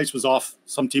 Rashee Rice was off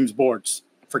some teams' boards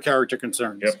for character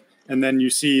concerns. Yep. And then you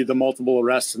see the multiple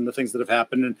arrests and the things that have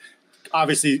happened. And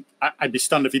obviously, I'd be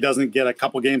stunned if he doesn't get a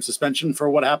couple game suspension for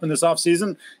what happened this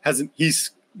offseason. He's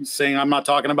saying, I'm not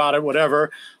talking about it, whatever.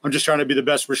 I'm just trying to be the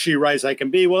best Rashee Rice I can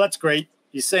be. Well, that's great.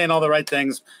 He's saying all the right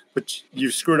things, but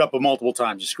you've screwed up multiple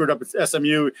times. You screwed up at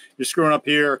SMU. You're screwing up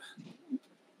here.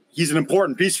 He's an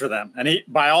important piece for them. And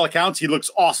by all accounts, he looks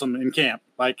awesome in camp.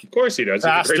 Of course he does.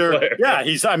 Faster. He's a great player. Yeah,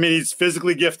 he's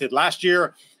physically gifted. Last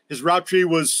year, his route tree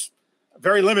was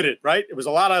very limited, right? It was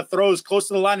a lot of throws close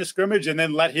to the line of scrimmage and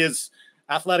then let his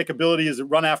athletic ability as a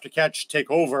run after catch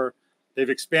take over. They've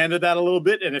expanded that a little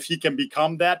bit, and if he can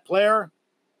become that player,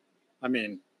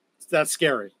 that's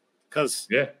scary. Because,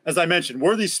 as I mentioned,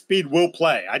 Worthy's speed will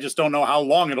play. I just don't know how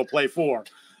long it'll play for.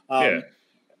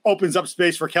 Opens up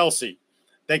space for Kelsey.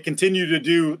 They continue to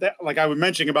do that, like I was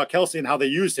mentioning about Kelsey and how they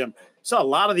used him. Saw a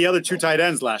lot of the other two tight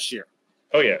ends last year.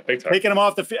 Oh yeah, big time. Taking him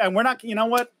off the field, and we're not. You know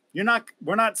what?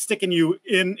 We're not sticking you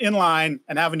in line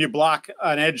and having you block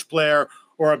an edge player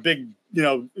or a big,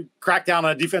 crack down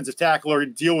on a defensive tackle or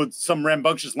deal with some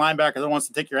rambunctious linebacker that wants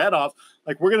to take your head off.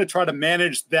 We're going to try to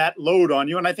manage that load on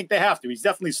you. And I think they have to. He's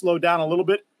definitely slowed down a little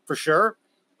bit for sure.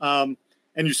 And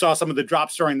you saw some of the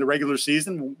drops during the regular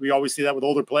season. We always see that with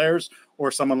older players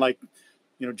or someone like,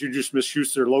 Juju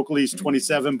Smith-Schuster locally. He's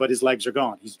 27, but his legs are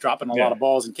gone. He's dropping a lot of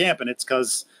balls in camp, and it's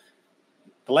because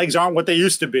the legs aren't what they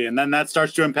used to be, and then that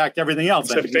starts to impact everything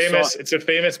else. It's a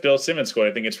famous Bill Simmons quote.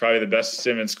 I think it's probably the best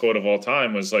Simmons quote of all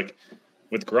time. Was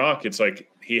with Gronk, it's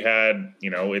he had,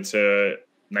 it's a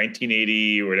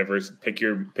 1980 or whatever. Pick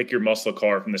your muscle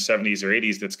car from the 70s or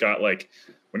 80s. That's got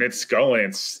when it's going,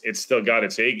 it's still got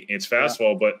its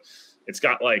fastball, but it's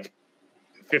got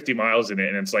 50 miles in it,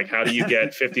 and it's how do you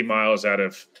get 50 miles out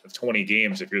of 20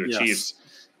 games if you're the Chiefs?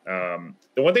 The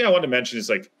one thing I wanted to mention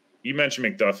is you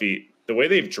mentioned McDuffie. The way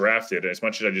they've drafted, as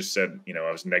much as I just said,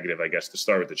 I was negative, I guess, to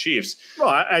start with the Chiefs.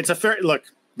 Well, it's a fair look.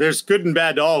 There's good and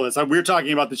bad to all this. We're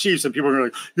talking about the Chiefs, and people are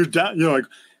like, "You're down."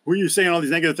 When you're saying all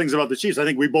these negative things about the Chiefs, I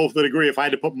think we both would agree. If I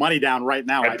had to put money down right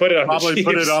now, I'd probably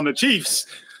put it on the Chiefs.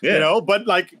 Yeah. But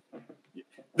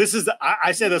this is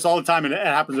I say this all the time, and it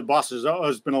happens in Boston.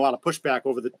 There's been a lot of pushback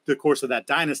over the course of that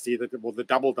dynasty, the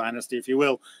double dynasty, if you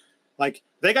will.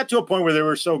 They got to a point where they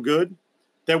were so good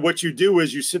that what you do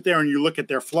is you sit there and you look at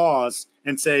their flaws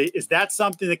and say, is that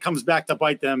something that comes back to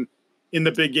bite them in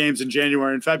the big games in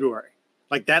January and February?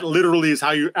 That literally is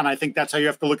how and I think that's how you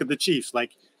have to look at the Chiefs.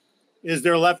 Is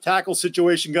their left tackle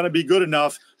situation going to be good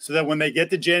enough so that when they get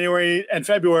to January and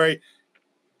February,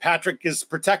 Patrick is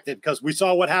protected? Because we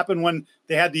saw what happened when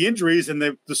they had the injuries in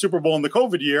the Super Bowl in the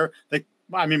COVID year.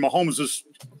 Mahomes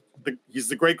he's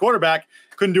the great quarterback,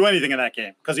 couldn't do anything in that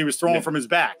game because he was throwing from his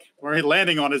back or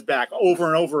landing on his back over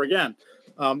and over again.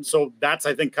 So that's,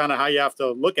 I think, kind of how you have to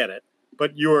look at it.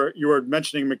 But you were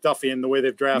mentioning McDuffie and the way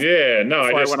they've drafted. Yeah, no,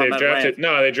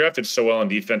 they drafted so well on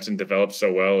defense and developed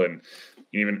so well, and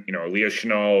even Leo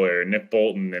Chenal or Nick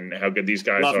Bolton and how good these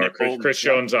guys are. Chris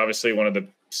Jones, obviously one of the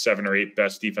 7 or 8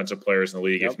 best defensive players in the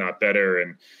league, if not better.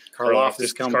 And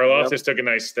Karlaftis took a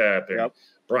nice step. And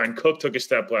Brian Cook took a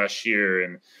step last year,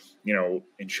 and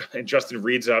and Justin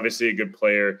Reed's obviously a good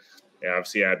player. They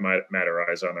obviously add Matt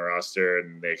Arise on the roster,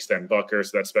 and they extend Bucker,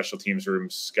 so that special teams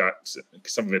room's got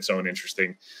some of its own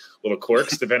interesting little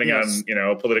quirks, depending on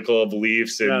political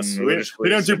beliefs and we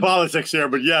don't do politics here,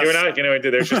 but yes, we're not going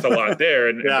to. There's just a lot there,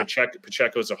 and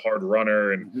Pacheco's a hard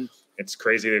runner, and it's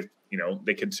crazy that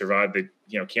they could survive. The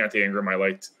Keontae Ingram I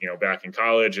liked back in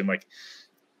college, and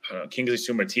Kingsley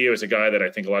Sumatia is a guy that I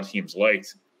think a lot of teams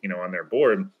liked on their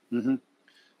board.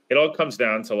 It all comes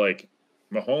down to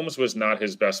Mahomes was not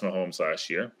his best Mahomes last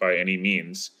year by any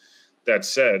means. That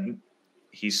said,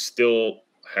 he still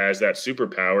has that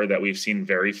superpower that we've seen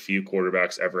very few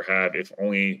quarterbacks ever have, if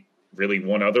only really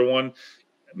one other one.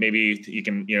 Maybe you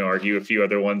can, argue a few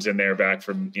other ones in there back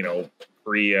from,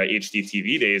 pre-HD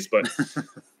TV days. But,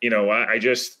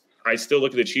 I still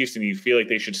look at the Chiefs and you feel like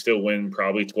they should still win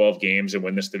probably 12 games and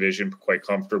win this division quite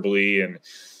comfortably. And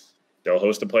they'll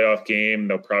host a playoff game.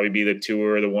 They'll probably be the 2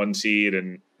 or the 1 seed,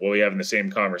 and we'll be having the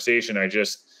same conversation. I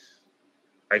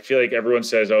feel like everyone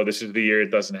says, "Oh, this is the year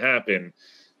it doesn't happen."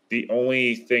 The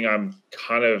only thing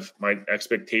my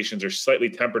expectations are slightly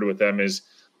tempered with them is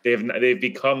they've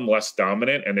become less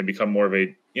dominant, and they've become more of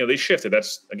a they shifted.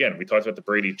 That's again, we talked about the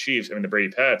Brady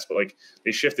Pats, but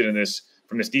they shifted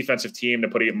from this defensive team to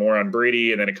putting it more on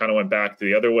Brady, and then it kind of went back to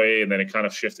the other way, and then it kind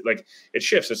of shifted. It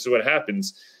shifts. This is what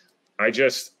happens.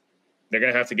 They're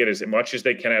going to have to get as much as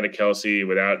they can out of Kelsey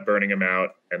without burning him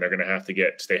out, and they're going to have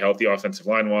to stay healthy offensive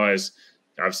line-wise.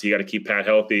 Obviously, you got to keep Pat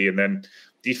healthy, and then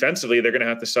defensively, they're going to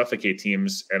have to suffocate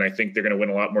teams, and I think they're going to win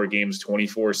a lot more games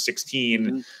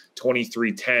 24-16,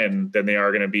 23-10 than they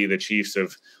are going to be the Chiefs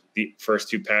of the first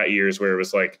 2 Pat years where it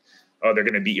was they're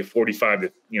going to beat you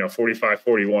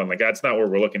 45-41. That's not where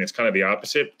we're looking. It's kind of the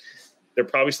opposite. They're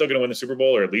probably still going to win the Super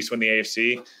Bowl or at least win the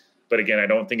AFC, but again, I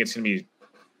don't think it's going to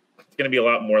be a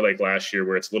lot more like last year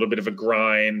where it's a little bit of a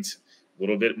grind, a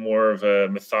little bit more of a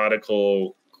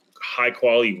methodical, high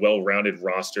quality, well-rounded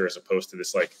roster as opposed to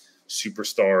this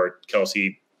superstar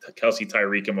Kelsey,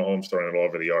 Tyreek, and Mahomes throwing it all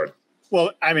over the yard.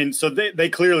 Well, I mean, so they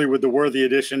clearly with the Worthy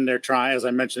addition, they're trying, as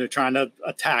I mentioned, they're trying to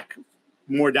attack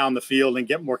more down the field and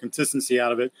get more consistency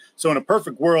out of it. So in a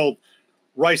perfect world,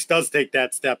 Rice does take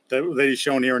that step that he's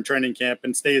shown here in training camp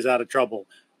and stays out of trouble.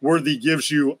 Worthy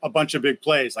gives you a bunch of big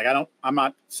plays. I'm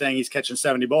not saying he's catching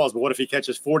 70 balls, but what if he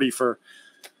catches 40 for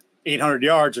 800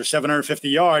 yards or 750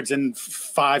 yards and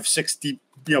 560,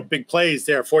 big plays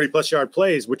there, 40 plus yard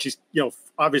plays, which is,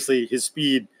 obviously his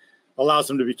speed allows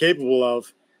him to be capable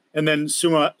of. And then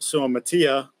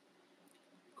Sumatia,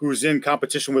 who's in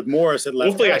competition with Morris at left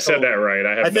Hopefully tackle. I said that right.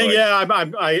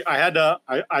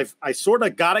 I sort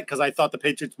of got it because I thought the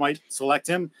Patriots might select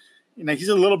him. He's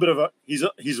a little bit of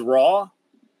he's raw,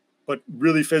 but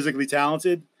really physically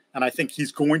talented. And I think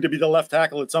he's going to be the left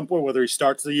tackle at some point, whether he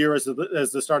starts the year as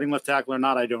the starting left tackle or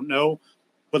not, I don't know.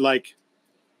 But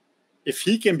if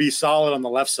he can be solid on the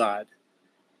left side,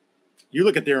 you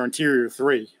look at their interior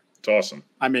 3. It's awesome.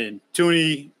 I mean,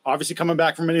 Tooney, obviously coming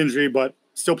back from an injury, but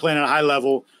still playing at a high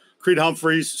level. Creed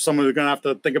Humphreys, someone they're going to have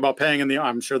to think about paying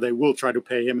I'm sure they will try to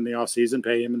pay him in the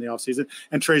offseason.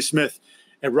 And Trey Smith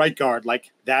at right guard.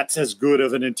 That's as good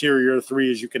of an interior 3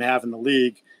 as you can have in the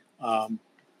league.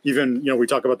 Even, we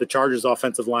talk about the Chargers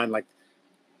offensive line,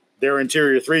 their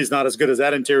interior 3 is not as good as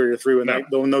that interior 3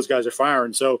 when those guys are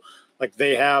firing. So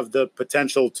they have the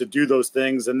potential to do those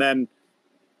things. And then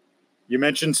you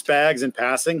mentioned Spags in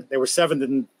passing. They were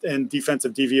 7th in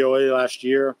defensive DVOA last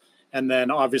year. And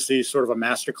then obviously sort of a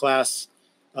masterclass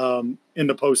in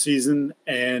the postseason.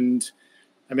 And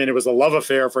I mean, it was a love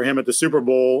affair for him at the Super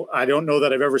Bowl. I don't know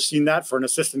that I've ever seen that for an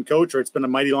assistant coach, or it's been a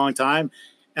mighty long time.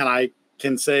 And I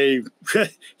can say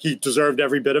he deserved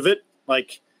every bit of it.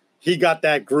 He got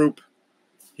that group.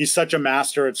 He's such a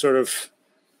master at sort of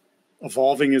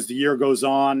evolving as the year goes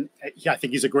on. I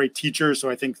think he's a great teacher. So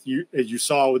I think as you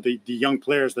saw with the young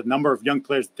players, the number of young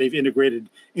players that they've integrated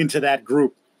into that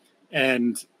group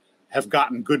and have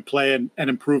gotten good play and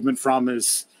improvement from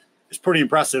is pretty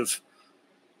impressive.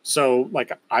 So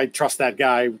I trust that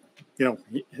guy.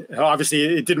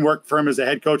 Obviously it didn't work for him as a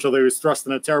head coach, although he was thrust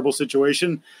in a terrible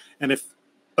situation. And if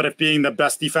being the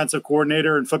best defensive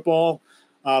coordinator in football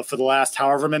for the last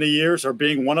however many years, or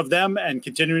being one of them and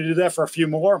continuing to do that for a few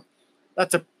more,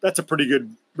 that's a pretty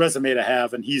good resume to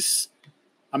have. And he's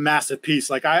a massive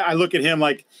piece. I look at him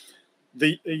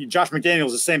the Josh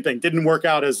McDaniels, the same thing. Didn't work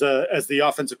out as the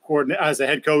offensive coordinator, as a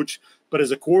head coach, but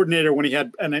as a coordinator when he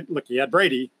had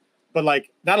Brady, but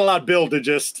that allowed Bill to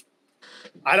just,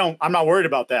 I'm not worried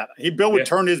about that. Bill would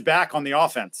turn his back on the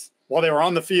offense while they were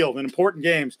on the field in important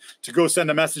games to go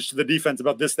send a message to the defense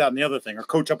about this, that, and the other thing, or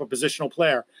coach up a positional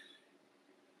player.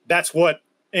 That's what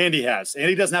Andy has.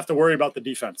 Andy doesn't have to worry about the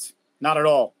defense. Not at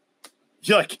all.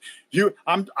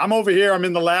 I'm over here. I'm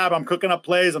in the lab. I'm cooking up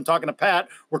plays. I'm talking to Pat.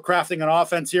 We're crafting an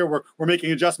offense here. We're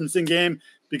making adjustments in game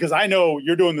because I know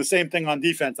you're doing the same thing on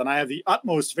defense, and I have the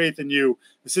utmost faith in you.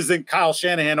 This isn't Kyle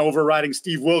Shanahan overriding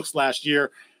Steve Wilks last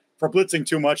year for blitzing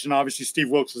too much, and obviously Steve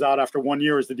Wilks was out after 1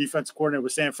 year as the defensive coordinator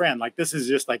with San Fran. Like, this is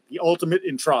just like the ultimate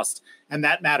in trust, and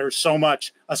that matters so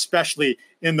much, especially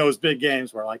in those big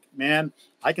games where, like, man,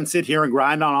 I can sit here and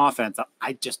grind on offense.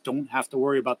 I just don't have to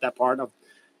worry about that part of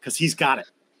because he's got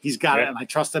it. He's got it, and I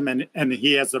trust him, and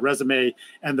he has the resume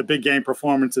and the big game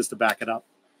performances to back it up.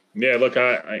 Yeah, look,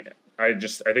 I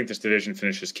think this division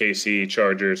finishes KC,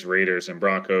 Chargers, Raiders, and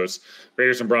Broncos.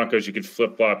 Raiders and Broncos, you could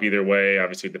flip-flop either way.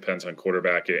 Obviously, it depends on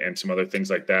quarterback and some other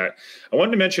things like that. I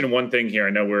wanted to mention one thing here.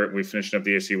 I know we're finishing up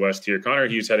the AFC West here. Connor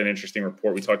Hughes had an interesting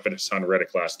report. We talked about Hassan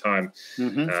Reddick last time.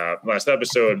 Last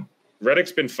episode,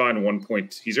 Reddick's been fined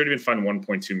he's already been fined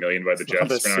 $1.2 million by the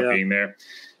Jets for not being there.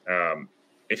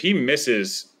 If he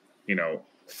misses,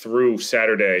 through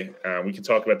Saturday, we can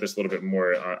talk about this a little bit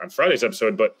more on Friday's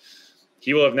episode, but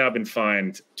he will have now been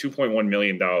fined $2.1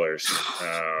 million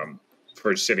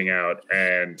for sitting out.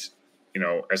 And,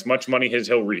 as much money as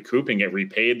he'll recoup and get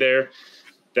repaid there,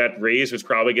 that raise was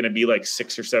probably going to be like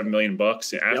 $6 or $7 million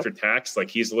after tax. Like,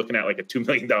 he's looking at like a $2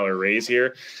 million raise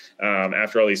here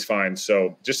after all these fines.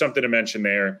 So just something to mention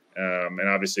there. And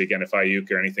obviously, again, if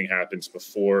Aiyuk or anything happens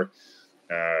before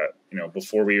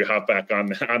we hop back on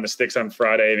the sticks on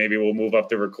Friday, maybe we'll move up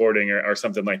the recording or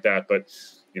something like that. But,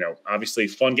 obviously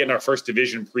fun getting our first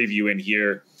division preview in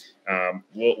here.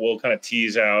 We'll kind of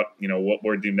tease out, what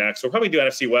we'll do next. We'll probably do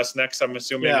NFC West next, I'm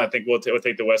assuming. Yeah. I think we'll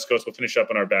take the West Coast. We'll finish up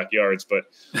in our backyards. But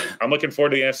I'm looking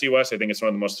forward to the NFC West. I think it's one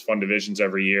of the most fun divisions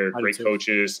every year. Great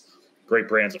coaches, great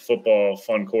brands of football,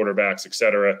 fun quarterbacks,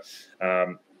 etc.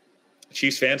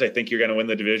 Chiefs fans, I think you're going to win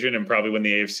the division and probably win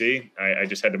the AFC. I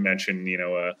just had to mention,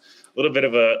 a little bit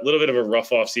of a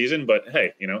rough off season, but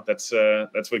hey, that's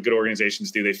what good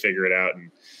organizations do. They figure it out, and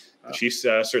the Chiefs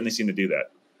certainly seem to do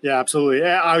that. Yeah, absolutely.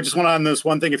 I just want to on this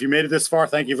one thing. If you made it this far,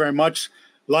 thank you very much.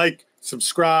 Like,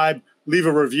 subscribe, leave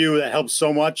a review. That helps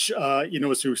so much. As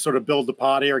we sort of build the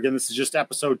pod here. Again, this is just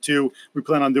episode 2. We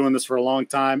plan on doing this for a long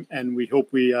time, and we hope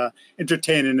we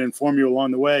entertain and inform you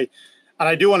along the way. And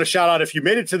I do want to shout out, if you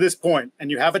made it to this point and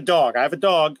you have a dog, I have a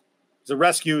dog. It's a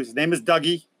rescue. His name is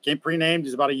Dougie. Came pre-named.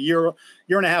 He's about a year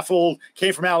and a half old.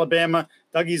 Came from Alabama.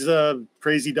 Dougie's a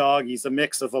crazy dog. He's a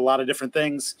mix of a lot of different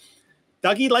things.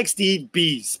 Dougie likes to eat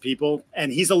bees, people,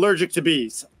 and he's allergic to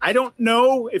bees. I don't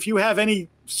know if you have any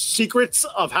secrets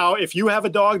of how, if you have a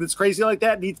dog that's crazy like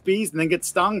that and eats bees and then gets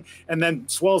stung and then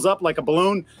swells up like a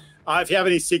balloon. If you have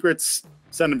any secrets,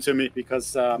 send them to me,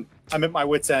 because I'm at my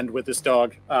wit's end with this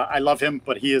dog. I love him,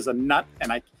 but he is a nut.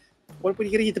 And what are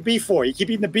you going to eat the bee for? You keep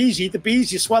eating the bees, you eat the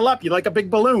bees, you swell up. You're like a big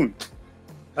balloon.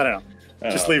 I don't know.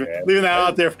 Just leaving that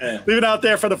out there. Leave it out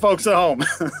there for the folks at home.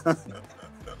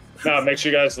 No, make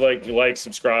sure you guys like,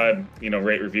 subscribe,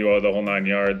 rate, review, all the whole 9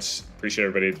 yards. Appreciate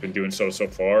everybody that's been doing so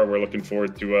far. We're looking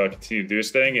forward to continue to do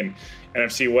this thing. And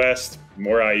NFC West,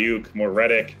 more Aiyuk, more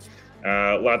Reddick.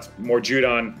 Lots more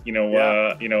Judon,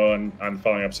 on the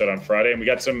following episode on Friday. And we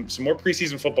got some more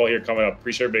preseason football here coming up.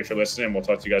 Appreciate everybody for listening. We'll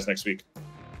talk to you guys next week.